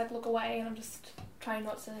then I just look away and I'm just trying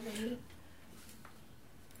not to be...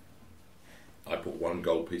 I put 1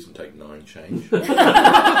 gold piece and take 9 change.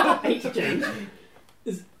 Exchange.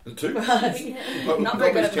 2? Not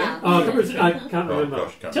very good at math. I can't Oh, remember.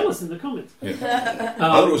 gosh, can't Tell remember. us in the comments. Yeah. I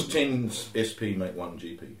thought it was 10 SP make 1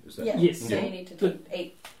 GP. Is that? Yeah. Yes. So Yeah. you need to take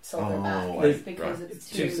 8 silver Oh, back right. because Right. it's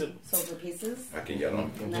Two 2 silver pieces. Okay, yeah,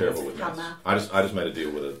 I'm And terrible that's with how maths. math- I just made a deal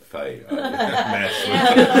with a fae. Maths,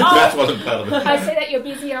 Yeah. maths wasn't part of it. I say that you're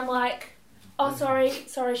busy and I'm like, oh, sorry,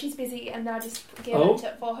 she's busy. And then I just give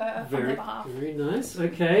it for her on her Very, behalf. very nice.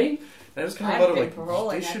 Okay. That was kind of I've a lot been of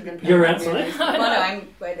paroling. this should be. You're outside? Well, no,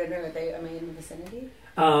 I don't know. Am I in the vicinity?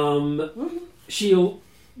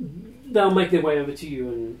 They'll make their way over to you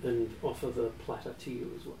and offer the platter to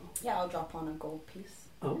you as well. Yeah, I'll drop on a gold piece.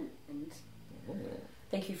 Oh. And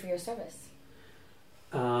thank you for your service.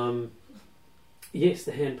 Yes,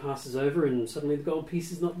 the hand passes over and suddenly the gold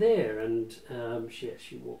piece is not there, and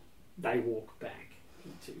they walk back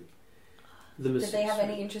into the Did masseuse they have room.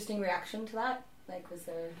 any interesting reaction to that? Was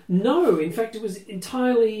there... No, in fact, it was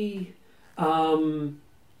entirely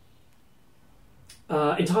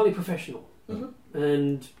professional. Mhm.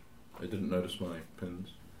 And They didn't notice my pins.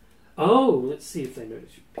 let's see if they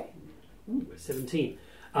notice your pin. Ooh, a 17.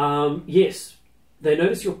 Yes, they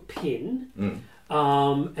notice your pin,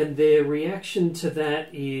 and their reaction to that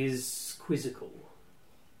is quizzical.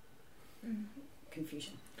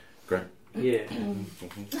 Confusion. Great. Yeah. I'm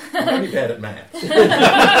only bad at maths.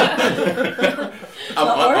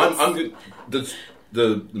 I'm good. Does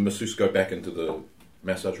the masseuse go back into the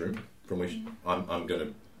massage room from which I'm going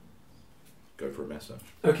to go for a massage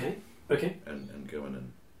Okay. and go in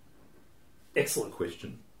and Excellent.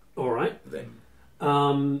 question All right. them.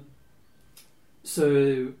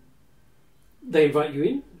 So they invite you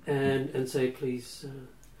in and say, please.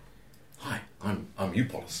 Hi, I'm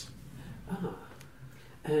Eupolis.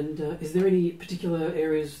 And is there any particular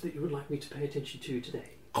areas that you would like me to pay attention to today?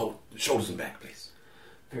 Oh, shoulders and back, please.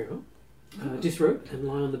 Very well. Disrobe and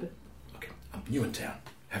lie on the bed. Okay, I'm new in town.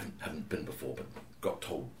 Haven't been before, but got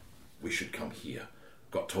told we should come here.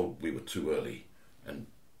 Got told we were too early and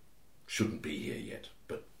shouldn't be here yet.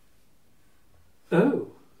 But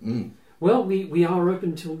Oh. Well, we are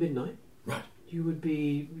open till midnight. right. You would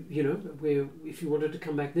be, where if you wanted to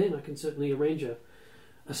come back then, I can certainly arrange a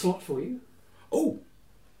slot for you. Oh,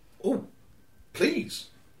 please.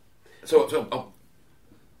 So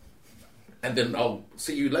and then I'll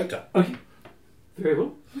see you later. Okay. Very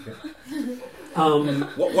well.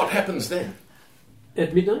 What happens then?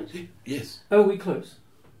 At midnight? Yes. Oh, we close.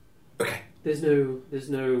 Okay. There's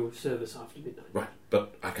no service after midnight. Right,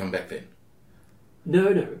 but I come back then.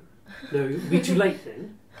 No. It'd be too late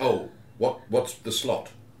then. Oh, what's the slot?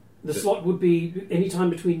 The slot would be any time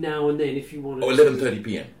between now and then if you wanted. Oh, 11:30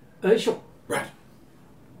 p.m. Sure. Right.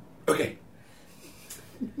 Okay.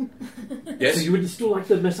 Yes. So you would still like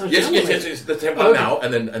the massage? Yes, down yes, the yes, way? yes. Let's have that now,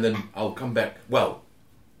 and then I'll come back. Well,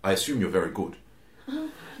 I assume you're very good.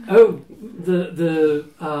 Oh, the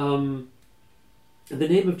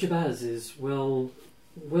name of Jabaz is well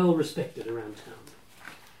respected around town.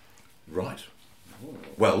 Right.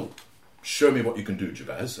 Well, show me what you can do,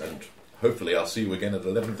 Jabaz, and hopefully I'll see you again at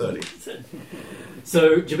 11:30.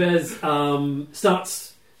 So Jabez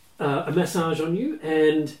starts a massage on you,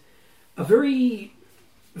 and a very,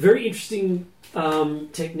 very interesting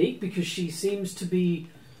technique, because she seems to be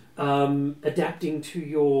adapting to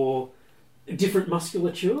your different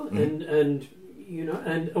musculature, and you know,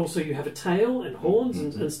 and also you have a tail and horns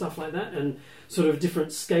and stuff like that, and sort of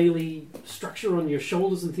different scaly structure on your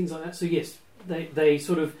shoulders and things like that. So yes, they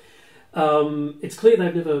sort of it's clear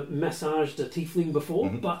they've never massaged a tiefling before,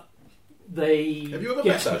 but they Have you ever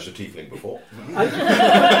massaged a tiefling before?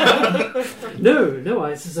 No.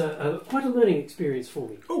 This is quite a learning experience for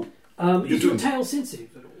me. Oh, is your tail sensitive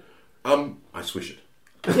at all? I swish it.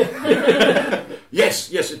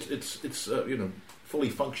 Yes, it's fully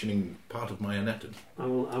functioning part of my anatomy. I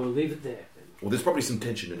will leave it there. Well, there's probably some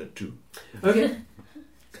tension in it too. Okay.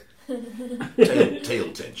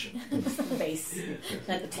 Tail tension. The base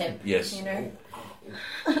at the tip. Yes. You know.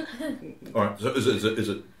 All right. So is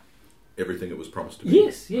it everything it was promised to be?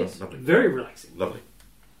 Yes. Oh, lovely. Very relaxing. Lovely.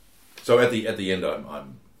 So at the end,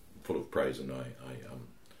 I'm full of praise, and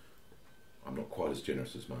I'm not quite as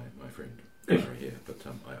generous as my friend here, but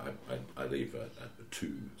I leave a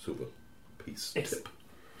 2 silver piece Excellent. tip,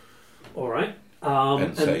 All right.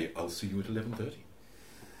 and say I'll see you at 11:30.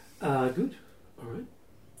 Good. All right.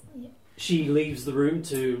 Yeah. She leaves the room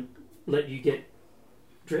to let you get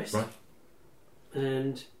dressed. Right.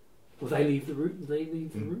 And they leave the room. They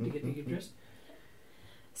leave the room to get dressed.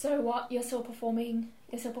 So what? You're still performing.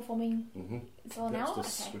 It's all an hour.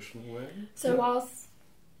 That's the Okay. swishing away. So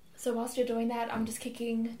whilst you're doing that, I'm just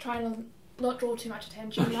trying to not draw too much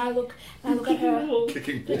attention. And I look at her,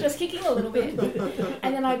 Kicking. just kicking a little bit,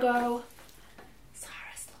 and then I go,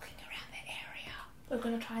 Sarah's looking around the area. We're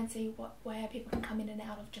going to try and see where people can come in and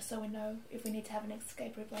out of, just so we know if we need to have an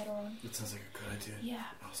escape route later on. That sounds like a good idea. Yeah.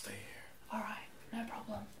 I'll stay here. All right. No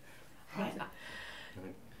problem.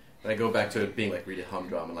 And I go back to it being like really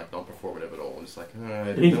humdrum and like non-performative at all. And just like,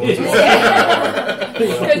 alright, Go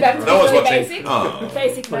back to No one's really watching. basic. Ah.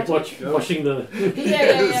 Basic Like magic. washing the.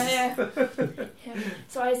 Yeah.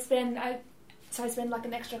 So I spend like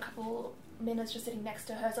an extra couple minutes just sitting next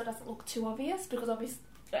to her, so it doesn't look too obvious, because obviously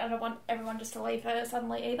I don't want everyone just to leave her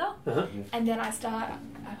suddenly either. Uh-huh. And then I go,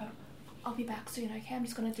 I'll be back soon, okay? I'm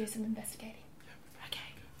just going to do some investigating. Okay.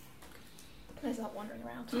 And I start wandering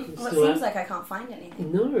around. Well, it Still seems out? like I can't find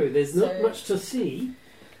anything. No, there's not So- much to see.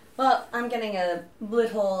 Well, I'm getting a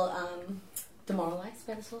little demoralised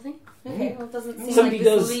by this whole thing. Okay, well, it doesn't seem Somebody like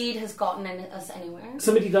this does- lead has gotten us anywhere.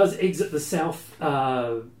 Somebody does exit the south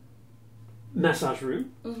massage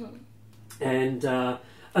room, and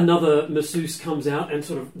another masseuse comes out and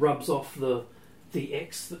sort of rubs off the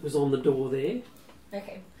X that was on the door there.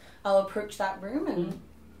 Okay, I'll approach that room and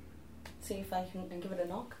see if I can and give it a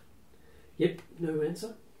knock. Yep, no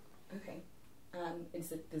answer. Okay, is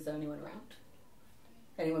there anyone around?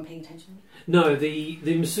 Anyone paying attention? No, the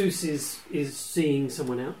masseuse is seeing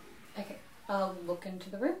someone out. Okay, I'll look into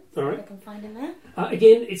the room. All See right. what I can find in there.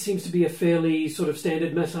 Again, it seems to be a fairly sort of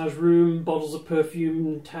standard massage room, bottles of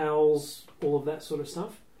perfume, towels, all of that sort of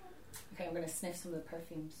stuff. Okay, I'm going to sniff some of the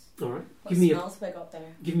perfumes. All right. What Give smells have I got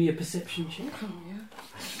there? me a perception check. Oh,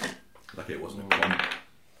 yeah. Lucky it wasn't a con.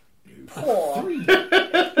 4. 3.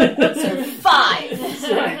 So 5. That's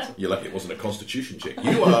right. You're lucky it wasn't a constitution check.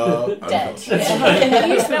 You are Dead. unconscious. Yeah.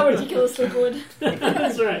 You smell ridiculously good.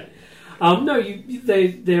 That's right. No,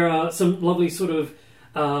 there are some lovely sort of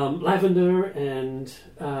lavender and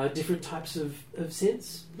different types of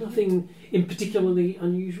scents. Nothing in particularly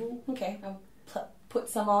unusual. Okay, I'll put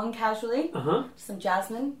some on casually. Uh-huh. Some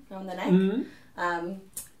jasmine around the neck. Mm.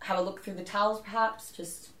 Have a look through the towels, perhaps.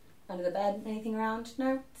 Just under the bed. Anything around?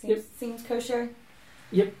 No? Seems kosher.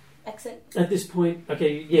 Yep. Exit. At this point,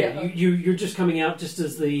 okay, yeah, Yeah. you're just coming out just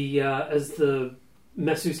as the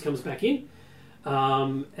masseuse comes back in,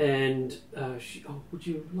 and would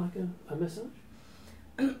you like a massage?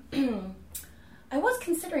 I was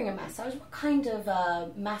considering a massage. What kind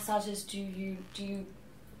of massages do you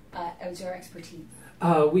as your expertise?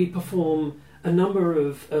 We perform a number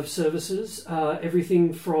of services,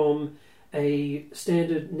 everything from a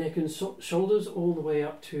standard neck and shoulders all the way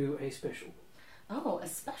up to a special. Oh, a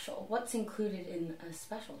special. What's included in a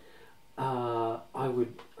special? I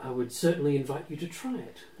would certainly invite you to try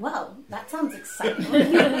it. Well, that sounds exciting.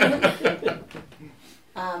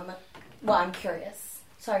 Well, I'm curious.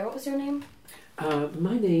 Sorry, what was your name?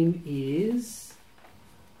 My name is...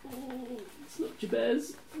 it's not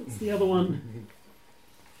Jabaz. It's the other one.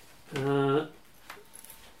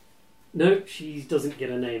 No, she doesn't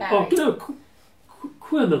get a name. Barry. Oh, no,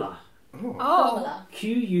 Quirmila. Oh.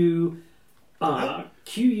 Qurmilah.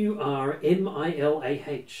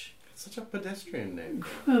 Such a pedestrian name.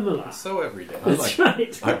 Quirmila. So everyday. That's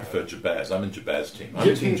right. I prefer Jabaz. I'm in Jabaz team.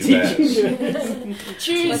 I'm Team Jabaz.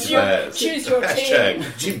 Choose Jabaz. your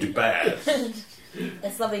Hashtag team. Team Jabaz.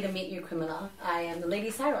 It's lovely to meet you, Quirmila. I am the Lady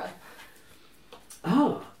Syra.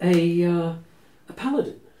 Ah, a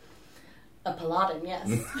paladin. A paladin, yes.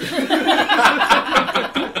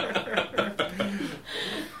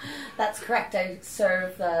 That's correct. I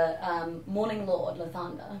serve the Morning Lord,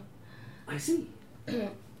 Lathander. I see.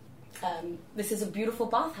 This is a beautiful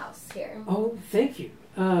bathhouse here. Oh, thank you.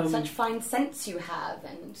 Such fine scents you have,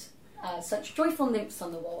 and such joyful nymphs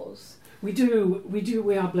on the walls. We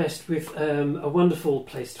are blessed with a wonderful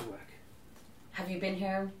place to work. Have you been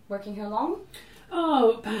here, working here long?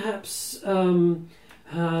 Oh, perhaps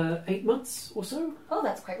 8 months or so. Oh,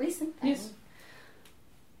 that's quite recent. then. Yes.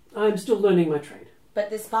 I'm still learning my trade. But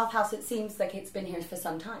this bathhouse, it seems like it's been here for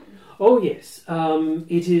some time. Oh, yes.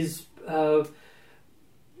 It is,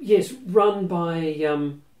 yes, run by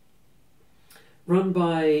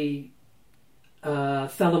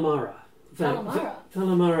Thalamara. Thalamara?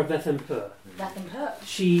 Thalamara Vethempur. That and her.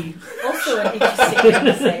 She... Also an interesting name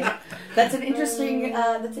to say. That's an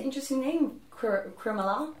interesting name,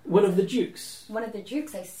 Quirmila. One of the dukes. One of the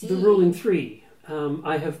dukes, I see. The ruling three.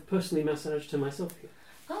 I have personally massaged her myself here.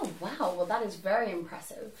 Oh, wow. Well, that is very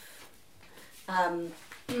impressive.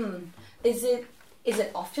 Is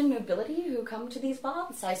it often nobility who come to these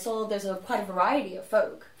baths? I saw there's quite a variety of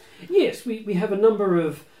folk. Yes, we have a number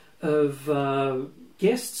of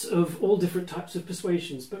guests of all different types of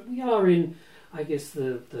persuasions, but we are in, I guess,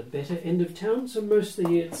 the better end of town, so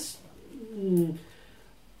mostly it's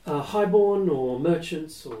highborn or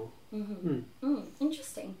merchants or...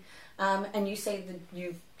 Interesting. And you say that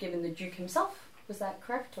you've given the Duke himself, was that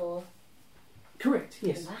correct? Or Correct,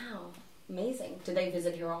 yes. Wow, amazing. Do they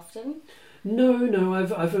visit here often? No,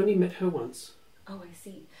 I've only met her once. Oh, I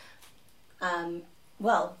see.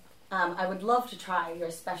 I would love to try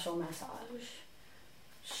your special massage.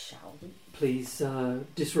 Shall we? Please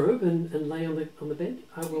disrobe and lay on the bed.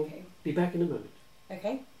 I will be back in a moment.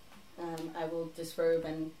 Okay. I will disrobe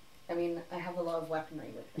and... I mean, I have a lot of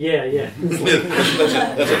weaponry with me. Yeah. That's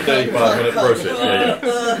a 35-minute process.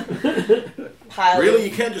 Yeah. Really?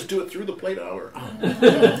 You can't just do it through the plate hour?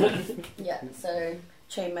 Yeah, so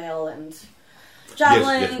chainmail and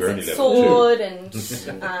javelins we're and only level sword and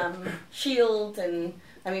shield. And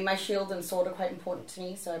I mean, my shield and sword are quite important to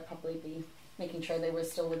me, so I'd probably be making sure they were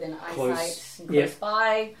still within eyesight and close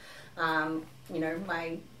by.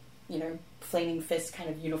 My flaming fist kind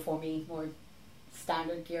of uniformy, more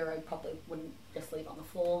standard gear, I probably wouldn't just leave on the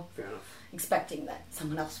floor. Fair enough. Expecting that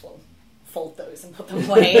someone else will fold those and put them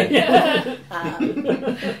away.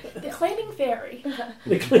 The cleaning fairy.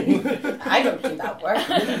 I don't do that work.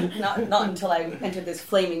 Not until I enter this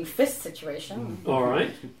flaming fist situation. All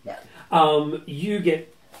right. Yeah. You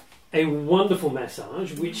get a wonderful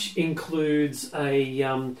massage, which includes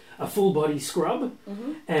a full body scrub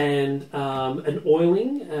and an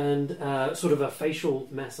oiling and sort of a facial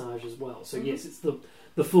massage as well. So yes, it's the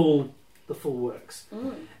full works.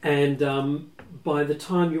 And by the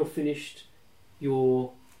time you're finished,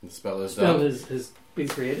 your The spell is spell done. has been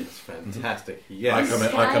created. It's fantastic. Yes.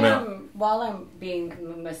 I come out. While I'm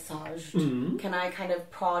being massaged, can I kind of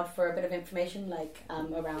prod for a bit of information, like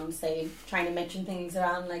around, say, trying to mention things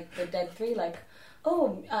around like the Dead Three, like,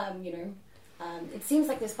 it seems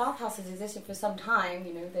like this bathhouse has existed for some time.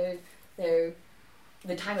 They're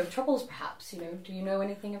the time of troubles, perhaps. Do you know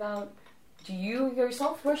anything about? Do you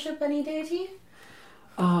yourself worship any deity?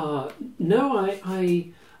 No,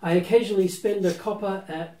 I occasionally spend a copper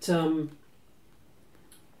at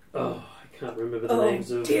I can't remember the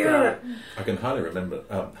names of. Dear. I can highly recommend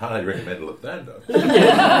Lathander.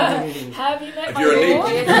 Have you met If my you're in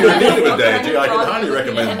lord? need of a deity, I can highly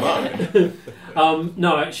recommend mine.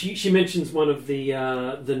 No, she mentions one of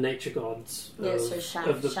the nature gods. Yes, so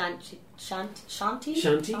Shanti.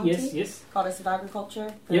 Shanti, yes. Goddess of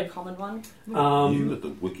agriculture, very Yep. common one. You lit the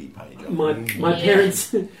wiki page up. My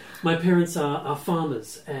parents, my parents are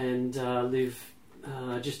farmers and live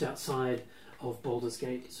just outside of Baldur's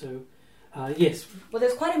Gate. So, yes. Well,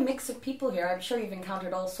 there's quite a mix of people here. I'm sure you've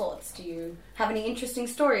encountered all sorts. Do you have any interesting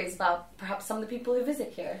stories about perhaps some of the people who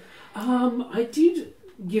visit here? I did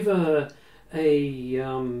give a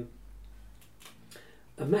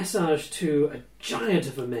massage to a giant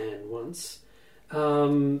of a man once.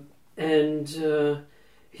 and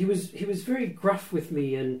he was very gruff with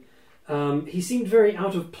me, and he seemed very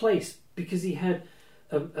out of place because he had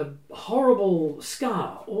a horrible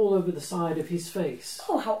scar all over the side of his face.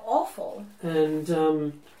 Oh, how awful.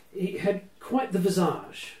 And he had quite the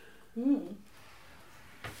visage.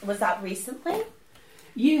 Was that recently?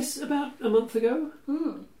 Yes, about a month ago.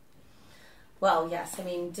 Well, yes, I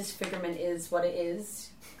mean, disfigurement is what it is.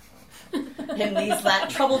 In these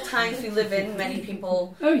troubled times we live in, many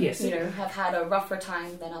people, Oh yes, have had a rougher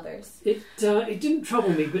time than others. it didn't trouble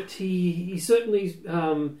me, but he certainly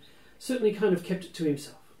kind of kept it to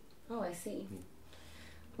himself. Oh, I see.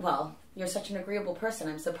 Well, you're such an agreeable person,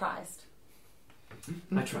 I'm surprised.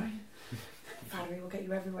 I try. Flattery will get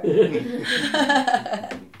you everywhere.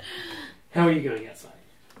 How are you going outside?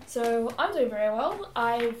 So I'm doing very well.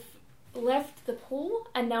 I've left the pool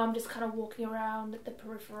and now I'm just kind of walking around at the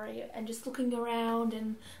periphery and just looking around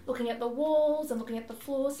and looking at the walls and looking at the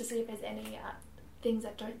floors to see if there's any things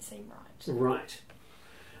that don't seem right. Right.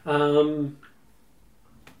 So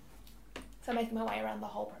I'm making my way around the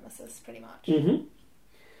whole premises pretty much.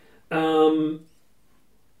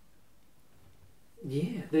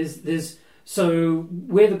 Yeah, there's so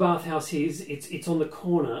where the bathhouse is, it's on the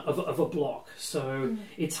corner of a block, so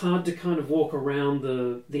it's hard to kind of walk around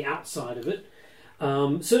the outside of it.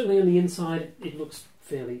 Certainly on the inside, it looks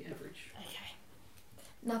fairly average. Okay.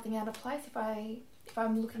 Nothing out of place if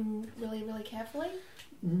I'm looking really, really carefully.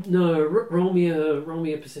 No, roll me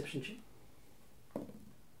a perception check.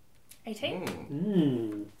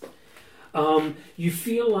 18. You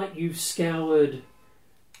feel like you've scoured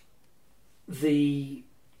the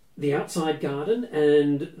outside garden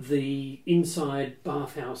and the inside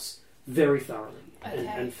bathhouse very thoroughly, Okay.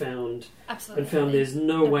 and found Absolutely. there's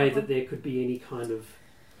no way problem. that there could be any kind of.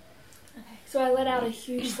 Okay. So I let out a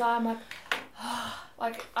huge sigh. I'm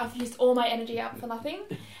like I've used all my energy up for nothing,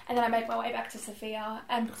 and then I make my way back to Sophia,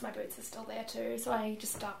 and because my boots are still there too, so I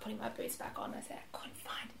just start putting my boots back on. I say I couldn't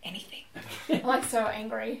find anything. I'm like so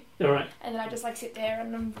angry, All right. and then I just like sit there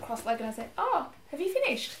and I'm cross-legged and I say, "Oh, have you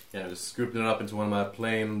finished?" Yeah, just scooping it up into one of my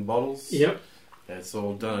plain bottles. Yep. It's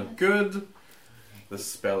all done and good. The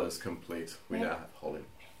spell is complete. We Yeah. now have Holly.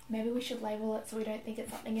 Maybe we should label it so we don't think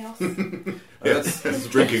it's something else. That's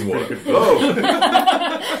drinking water. Oh,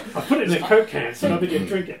 I put it in a Coke can so nobody can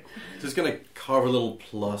drink it. Just gonna carve a little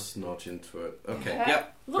plus notch into it. Okay, Okay.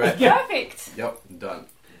 yep. Looks Great. perfect. Yep, done.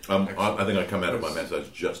 I think I come out of my massage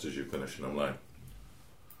just as you finish, and I'm like,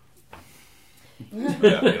 yeah,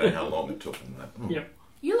 you know how long it took and that. Yep.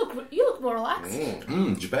 You look more relaxed.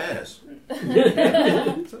 Jabaz.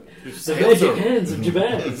 Your The scales magic hands of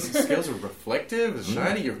Jabaz. your scales are reflective, it's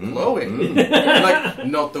shiny, you're glowing. Like,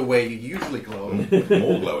 not the way you usually glow.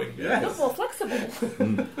 More glowing. You Yeah. look more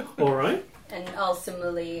flexible. All right. And I'll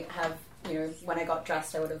similarly have, when I got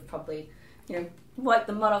dressed, I would have probably, wiped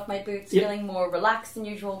the mud off my boots, Yep. feeling more relaxed than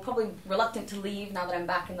usual, probably reluctant to leave now that I'm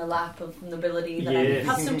back in the lap of nobility that Yes. I'm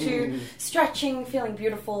accustomed to, stretching, feeling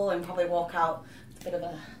beautiful, and probably walk out with a bit of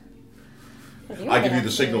a... I give you the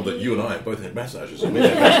signal that you and I have both had massages. And we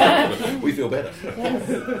had massages. We feel better. Yes.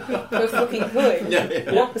 Both looking good.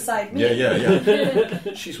 Yeah. Walk beside me.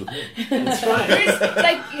 Yeah. She's with me. That's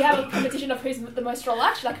right. You have a competition of who's the most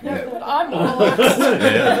relaxed. Like, no, God, I'm more relaxed.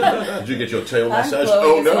 Yeah. Did you get your tail I'm massage? glowing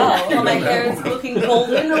Oh as no. well. Oh, my hair is looking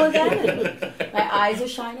golden again. And my eyes are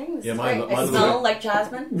shining. This Yeah, is mine- great. I mine smell look- like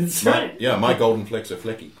jasmine. That's right. Yeah, my golden flecks are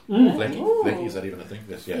flecky. Flecky? Ooh. Flecky, is that even a thing?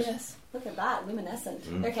 Yes. Yes. Look at that, luminescent.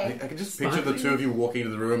 I Okay. can just picture the two of you walking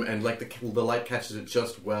into the room and like the light catches it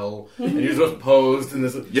just well and you're just posed and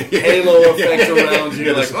there's a halo effect around you.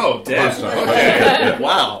 You're like, oh damn, Post time. okay. Yeah.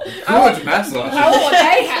 Wow, how much massage? How what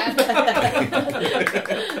they have.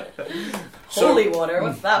 Holy water,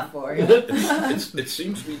 what's that for? It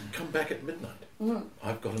seems we come back at midnight.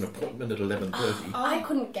 I've got an appointment at 11:30. I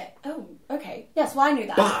couldn't get... Oh, okay. Yes, well, I knew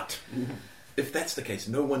that. But if that's the case,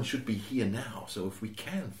 no one should be here now. So if we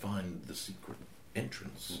can find the secret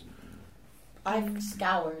entrance, I've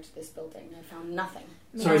scoured this building. I found nothing.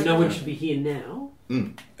 Sorry, no one should be here now.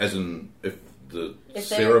 as in if the If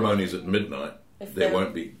they're- ceremony's at midnight, If there they're-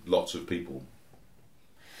 won't be lots of people.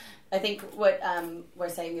 I think what we're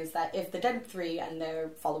saying is that if the Dead Three and their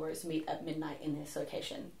followers meet at midnight in this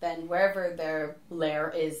location, then wherever their lair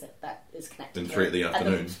is that is connected Then to 3 in the it,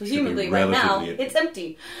 afternoon should be presumably right now, relatively- it's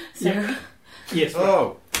empty. So Yeah. Yes. Right.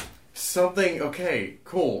 Oh, something. Okay,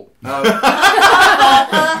 cool. Something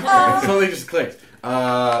just clicked.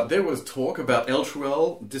 There was talk about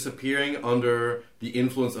Eltruel disappearing under the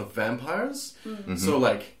influence of vampires.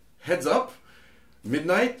 So, heads up,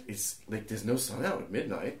 midnight. It's like there's no sun out at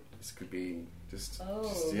midnight. This could be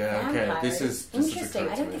Yeah, okay. vampires. This is Interesting.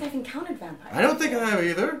 occurred I to don't me. think I've encountered vampires. I don't think I have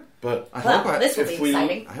either. But I Well, hope I. this will be if we-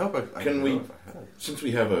 exciting. I hope I. Can don't we- know if I have. since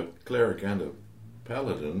we have a cleric and a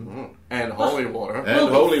paladin And holy water. and We'll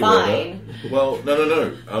be holy fine. water, well,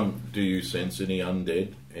 no. Do you sense any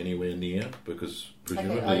undead anywhere near? Because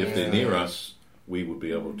presumably, if they're near us, we would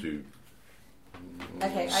be able to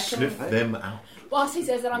Okay, I sniff can. them out. Whilst he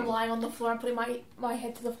says that, I'm lying on the floor and putting my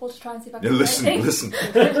head to the floor to try and see if I can Yeah, do anything. listen.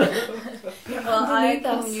 Well, I Underneath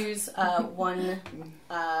can us. use one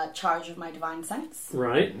charge of my divine sense,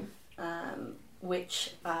 Right.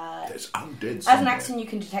 which. There's undead. As an somewhere. action, you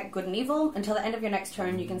can detect good and evil. Until the end of your next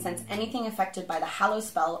turn, you can sense anything affected by the Hallow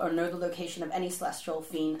spell or know the location of any celestial,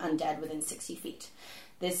 fiend, undead within 60 feet.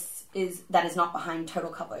 That is not behind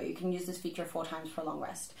total cover. You can use this feature 4 times for a long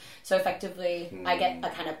rest. So effectively, I get a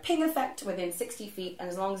kind of ping effect within 60 feet, and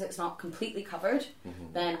as long as it's not completely covered,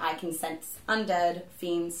 then I can sense undead,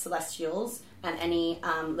 fiends, celestials, and any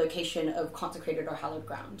location of consecrated or hallowed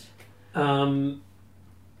ground.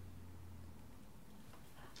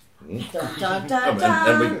 Dun, dun, dun,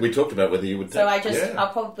 dun. And we talked about whether you would. So take,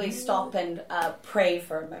 I'll probably stop and pray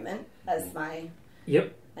for a moment as my,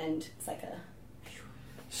 Yep. and it's like a,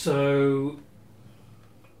 So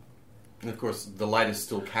And of course, the light is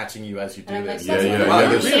still catching you as you do And I'm this. like, Yeah. Wow,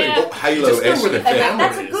 There's really? Yeah. Halo Just go esque with it. effect. okay,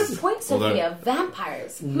 that's a Cameras. good point, Sophia.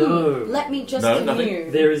 Vampires. No. Let me just No, give nothing.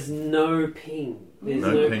 you. there is no ping. There's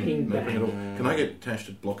no, ping no back. ping at all. Can I get Tash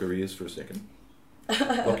to block her ears for a second?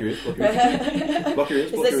 Block your ears, block your ears. Block your ears,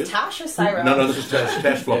 Is block your this ears. Tash or Syra? No, this is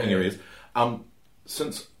Tash blocking your ears.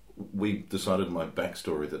 Since we decided in my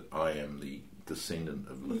backstory that I am the descendant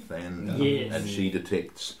of Lathander, Yes. and she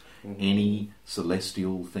detects any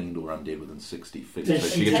celestial fiend or undead within 60 feet. Does So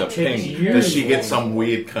she she gets a detect ping. you? Does she get some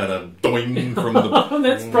weird kind of doing from the...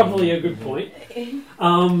 That's probably a good point.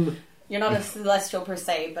 You're not a celestial per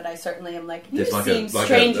se, but I certainly am like, you There's like seem a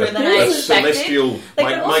stranger than I a expected. celestial... Like, my, but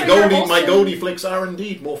my also you're goldie, my also- goldie flicks are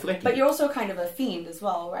indeed more flecky. But you're also kind of a fiend as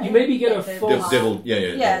well, right? You maybe get a Like the- false- Devil, yeah.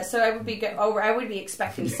 Yeah, so I would be I would be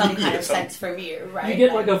expecting some kind of Some- sense from you, right? You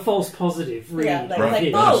get like a false positive read. Yeah, like- Right.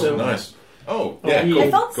 like, nice, oh. So- nice. Oh, Oh, yeah, yeah. cool.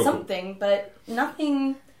 I felt cool. something, but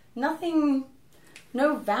nothing. No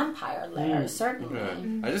vampire lair, certainly.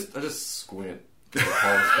 Yeah. I just squint. You're I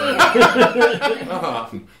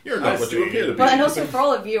not what you see. appear to be. Well, and also for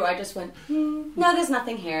all of you, I just went, no, there's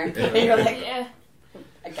nothing here. And you're like, Yeah.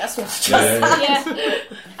 I guess it's just Yeah, yeah, Yeah.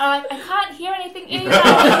 I can't hear anything either.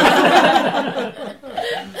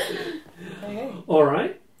 Okay. All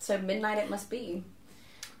right. So midnight it must be.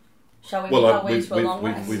 Shall we Well, make our way to a long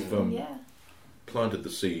rest? we've Yeah. planted the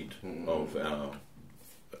seed of our,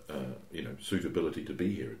 suitability to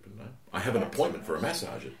be here at Midnight. I have an appointment for a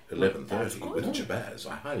massage at 11:30 with Jabaz.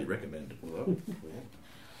 I highly recommend it.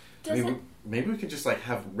 Does it, Maybe we could just like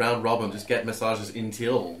have round robin, just get massages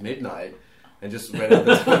until midnight, and just rent out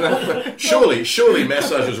the Surely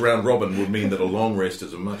massages round robin would mean that a long rest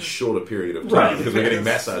is a much shorter period of time Right. because we're getting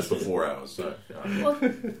massaged for 4 hours. So, yeah.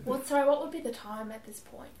 what would be the time at this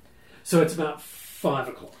point? So it's about 5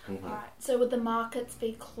 o'clock. Alright, so would the markets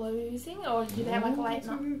be closing, or do they have like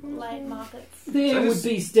late markets? There So would this-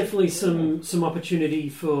 be definitely some opportunity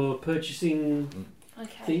for purchasing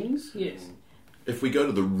Okay. things. Yes. If we go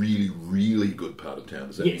to the really, really good part of town,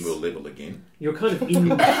 does that Yes. mean we'll level again? You're kind of in.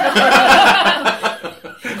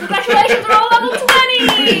 Congratulations, we're all level 20!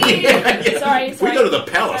 Sorry. If we go to the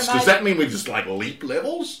palace, Sorry, does that mean we just like leap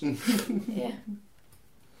levels? Yeah.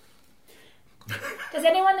 Does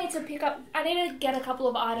anyone need to pick up... I need to get a couple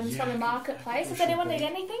of items from the marketplace. Does anyone need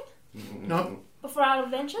anything No, before our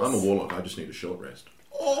adventures? I'm a warlock. I just need a short rest.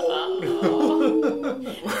 It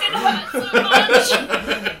hurts so much!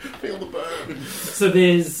 Feel the burn. So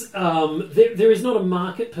there's there is not a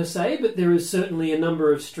market per se, but there is certainly a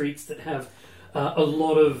number of streets that have a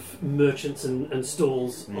lot of merchants and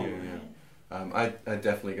stalls. I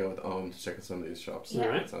definitely go with Owen to check out some of these shops. Yeah.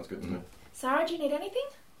 Alright. Sounds good to me. Sarah, do you need anything?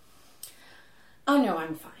 Oh no,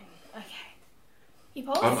 I'm fine. Okay. You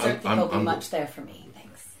Paul? I don't think there'll be I'm much there for me,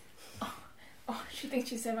 thanks. Oh, she thinks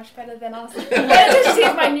she's so much better than us. Wait until she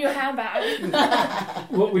sees my new handbag.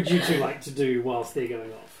 What would you two like to do whilst they're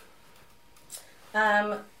going off?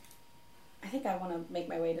 I think I want to make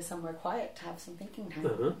my way to somewhere quiet to have some thinking time.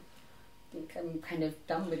 Uh-huh. I think I'm kind of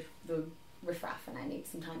done with the riffraff and I need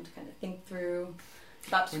some time to kind of think through.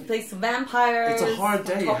 About to play some vampires. It's a hard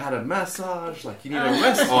day. You talk- had a massage. Like you need a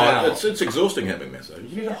rest now. Oh, it's exhausting having massage.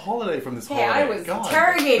 You need a holiday from this Hey, holiday. I was God.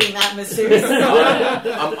 interrogating that masseuse.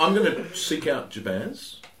 I'm going to seek out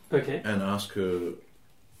Jabaz Okay. and ask her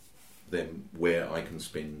them where I can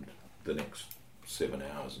spend the next 7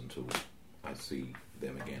 hours until I see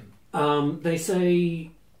them again. They say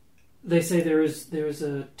They say there is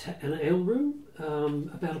an ale room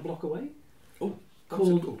about a block away. Oh,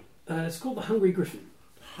 called it's called the Hungry Griffin.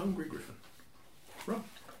 Hungry Griffin. Right.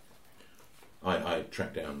 I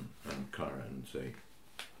track down Kyra and say,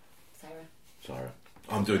 Sarah.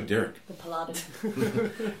 I'm doing Derek. The Paladin.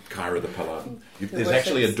 Kyra the Paladin. There's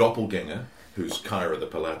actually a doppelganger who's Kyra the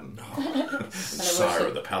Paladin. And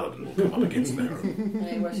Sarah the Paladin will come up against them. And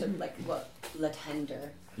I worship, like, what? Latender.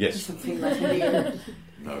 Yes. Something Latender.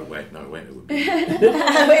 No, wait. It would be... wait.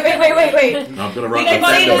 No, I'm going to write You the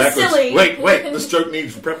guys thing are backwards. silly. Wait. This joke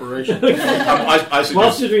needs preparation. I Whilst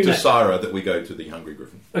suggest you're doing to that- Sarah that we go to the Hungry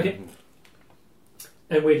Griffin. Okay.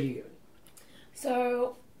 And where do you go?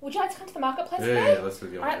 So, would you like to come to the marketplace Yeah, today? let's do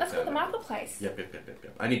the Alright, let's go to the marketplace. Yep.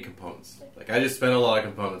 I need components. Like, I just spent a lot of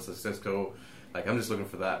components. Let's just go. Like, I'm just looking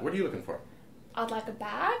for that. What are you looking for? I'd like a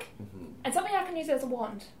bag and something I can use as a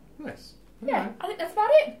wand. Nice. Yeah, I think that's about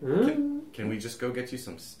it. Can we just go get you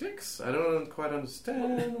some sticks? I don't quite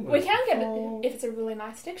understand. what We it's can get called. it if it's a really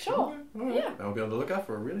nice stick, sure. All right. Yeah. I'll be on the lookout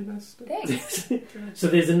for a really nice stick. Thanks. So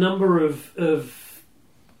there's a number of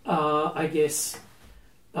I guess,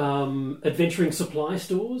 adventuring supply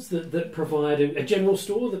stores that provide a general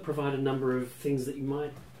store that provide a number of things that you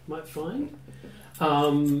might find. Do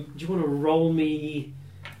you want to roll me?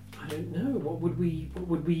 I don't know. What would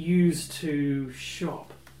we use to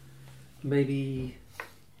shop? Maybe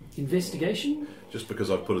investigation. Just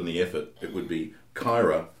because I've put in the effort, it would be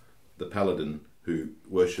Kyra, the paladin, who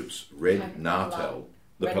worships Red Nartel.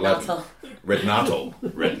 The Red paladin. Nartel. Red Nartel.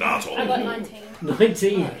 Red I got Nartel. 19.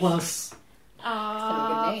 19 plus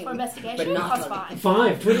a good name. For investigation, But not plus like- 5.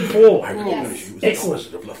 5, 24. I recognize you as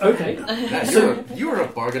Excellent. the Wizard of Okay. Yeah, you're a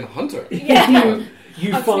bargain hunter. Yeah.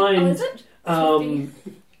 You Oh, find is it?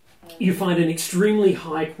 you find an extremely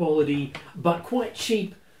high quality but quite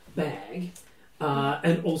cheap bag,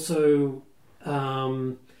 and also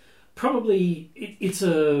probably it's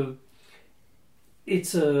a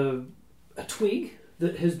twig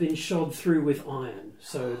that has been shod through with iron,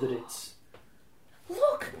 so that it's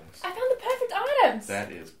Look, I found the perfect items.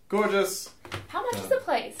 That is gorgeous. How much is the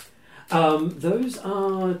place? those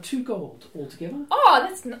are 2 gold altogether. Oh,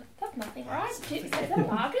 that's nothing, right? Is that a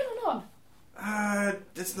bargain or not?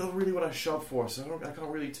 That's not really what I shop for, so I can't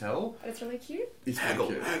really tell. But it's really cute. It's Haggle,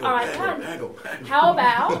 cute. haggle, Alright, haggle, fine. haggle, haggle. How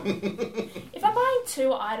about if I'm buying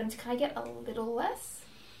 2 items, can I get a little less?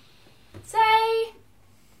 Say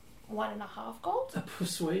 1.5 gold. A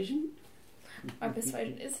persuasion. My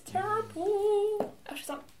persuasion is terrible. Actually,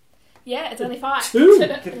 some. Yeah, it's only 5. 2.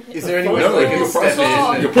 Is there any way No, I can your step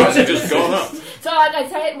price, in? your price has just gone up. So I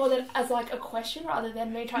say it more than as like a question rather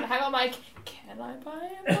than me trying to hang on. Like, can I buy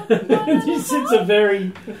it? It's a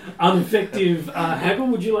very ineffective haggle.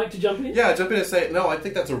 Would you like to jump in? Yeah, jump in and say, no, I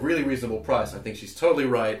think that's a really reasonable price. I think she's totally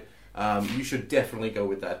right. You should definitely go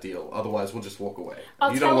with that deal. Otherwise, we'll just walk away.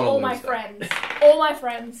 I'll you tell don't want to all lose my that. friends. All my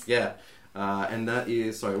friends. Yeah. And that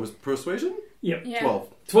is, sorry, it was persuasion? Yep. Yeah. 12.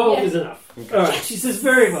 12 Yeah. is enough. All right. She says,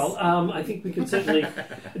 very well. I think we can certainly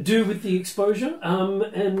do with the exposure.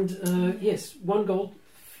 And yes, 1 gold,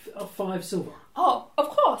 5 silver. Oh, of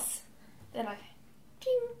course. Then I.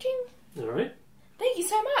 Ching, ching. All right. Thank you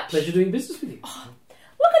so much. Pleasure doing business with you.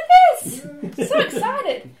 Look at this! So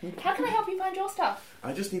excited. How can I help you find your stuff?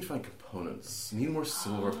 I just need to find components. Need more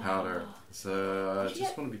silver powder. So I Did you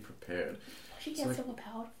just get- want to be prepared. What should you get silver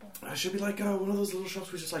powder for? I should be like one of those little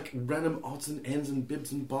shops with just like random odds and ends and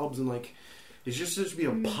bibs and bobs and like it's just be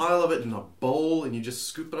a pile of it in a bowl and you just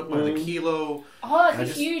scoop it up by the kilo. Oh, like I a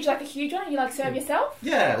just- huge one. You like serve yourself?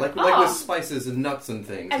 Yeah, like Oh. with spices and nuts and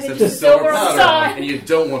things. And then Except just it's silver silver on the powder side. and you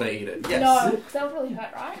don't want to eat it. Yes. No, because that would really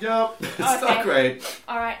hurt, right? Yup. It's Okay. not great.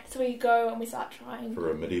 All right, so we go and we start trying.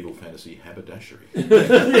 For a medieval fantasy haberdashery.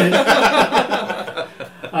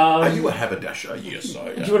 Are you a haberdasher? Yes, I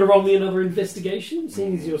Do you am. want to roll me another investigation,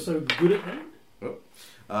 seeing as you're so good at that?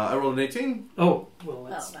 I rolled an 18. Oh, well,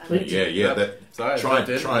 that's Well, plenty. Yeah, that. Sorry, Try I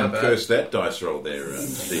did. and My bad. curse that dice roll there,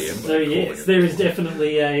 DM. So yes, there is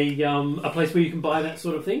definitely a place where you can buy that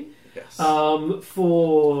sort of thing. Yes.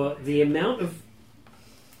 For the amount of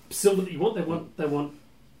silver that you want, they want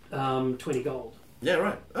 20 gold. Yeah,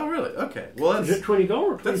 right. Oh, really? Okay. Well, Is it that's 20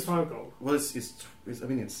 gold or that's- 25 gold? well. It's I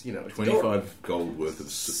mean, it's it's 25 gold worth of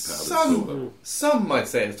powdered silver. Some might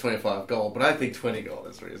say it's 25 gold, but I think 20 gold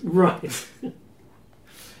is reasonable. Right.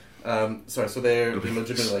 Sorry, so they're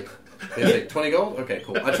legitimately like, they say 20 gold? Okay,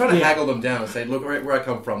 cool. I try to haggle them down and say, look, right where I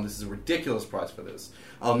come from, this is a ridiculous price for this.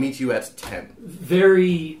 I'll meet you at 10.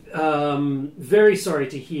 Very, very sorry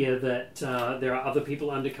to hear that there are other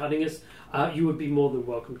people undercutting us. You would be more than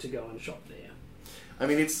welcome to go and shop there. I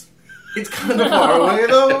mean, it's kind of far away,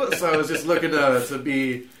 though, so I was just looking to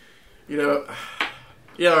be,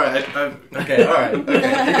 Yeah, all right. Okay, all right.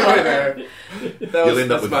 Okay, you go in there. You'll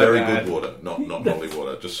end up with my very bad. good water, not holy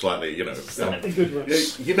water, just slightly, Slightly good one.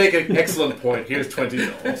 You make an excellent point. Here's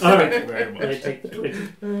 $20. All right. Thank you very They much. take the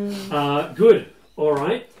 20. Good. All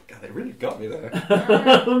right. God, they really got me there.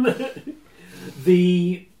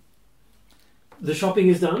 The shopping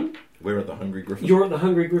is done. We're at the Hungry Griffin. You're at the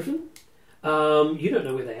Hungry Griffin. You don't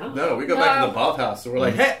know where they are. No, we go back to the bathhouse, so we're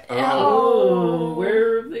like, hey! Oh,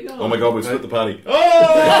 where have they gone? Oh my god, we've split the party.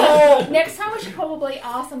 Oh! Next time we should probably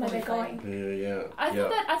ask them where they're going. Yeah. I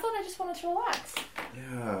thought I just wanted to relax.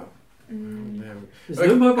 Yeah. There's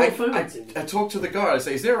no mobile phones. I talked to the guard. I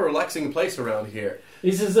say, is there a relaxing place around here?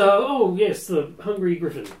 He says, oh yes, the Hungry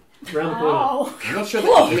Griffin. Round the corner. Oh, I'm not sure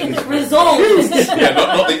Whoa, that means. resolved. Yeah,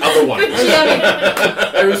 not the other one.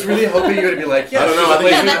 I was really hoping you were going to be like, yeah, I don't know, I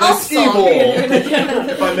think- Yeah, that elf ski song. ball.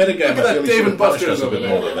 If I metagame, Look at I that feel he Dave should and punish Buster's us a bit over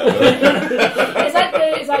more than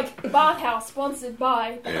that. it's like Bathhouse sponsored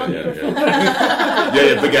by the Hungry Yeah, Griffin.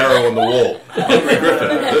 yeah, big arrow on the wall. Hungry Griffin.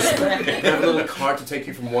 This one. They have a little cart to take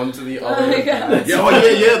you from one to the Oh other. my God.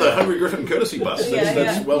 Yeah, the Hungry Griffin courtesy bus. Yeah,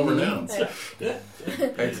 That's yeah. well renowned.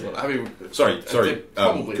 Excellent. I mean, Sorry,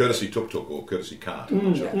 probably courtesy tuk-tuk or courtesy car. I'm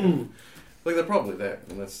not sure. like they're probably there.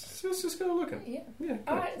 And let's just go looking. Yeah. Yeah.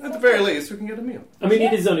 All right, At the sounds very good. least, we can get a meal. I mean,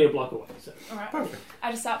 Yeah. it is only a block away. So. All right. Perfect.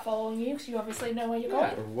 I just start following you because you obviously know where you're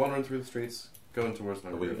going. We're wandering through the streets, going towards Are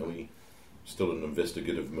Hungry we Griffin. still in an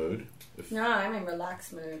investigative mood? No, I'm in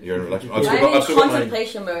relaxed mode. You're in relax. I'm in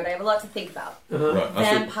contemplation mode. I have a lot to think about. Uh-huh. Right, I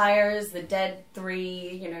still- Vampires, the Dead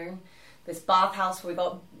 3, this bathhouse where we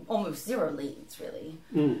got almost zero leads, really.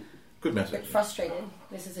 Mm. good A bit message. frustrated.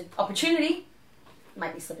 This is an opportunity.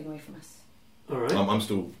 Might be slipping away from us. All right. I'm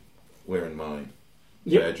still wearing my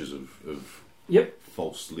Yep. badges of Yep.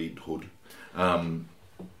 false leadhood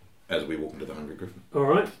as we walk into the Hungry Griffin. All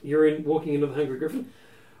right. You're walking into the Hungry Griffin.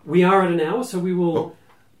 We are at an hour, so we will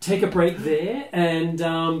take a break there. And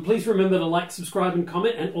please remember to like, subscribe, and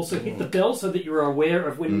comment, and also hit the bell so that you're aware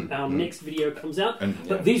of when our next video comes out. And,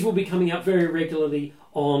 But these will be coming out very regularly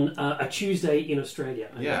on a Tuesday in Australia.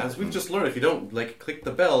 Yeah, as we've just learned, if you don't click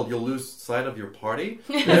the bell, you'll lose sight of your party.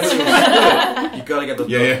 You gotta get the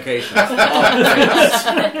notifications.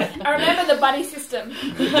 I remember the buddy system.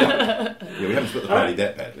 yeah, we haven't split the party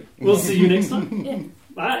that badly. We'll see you next time. Yeah.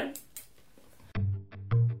 Bye.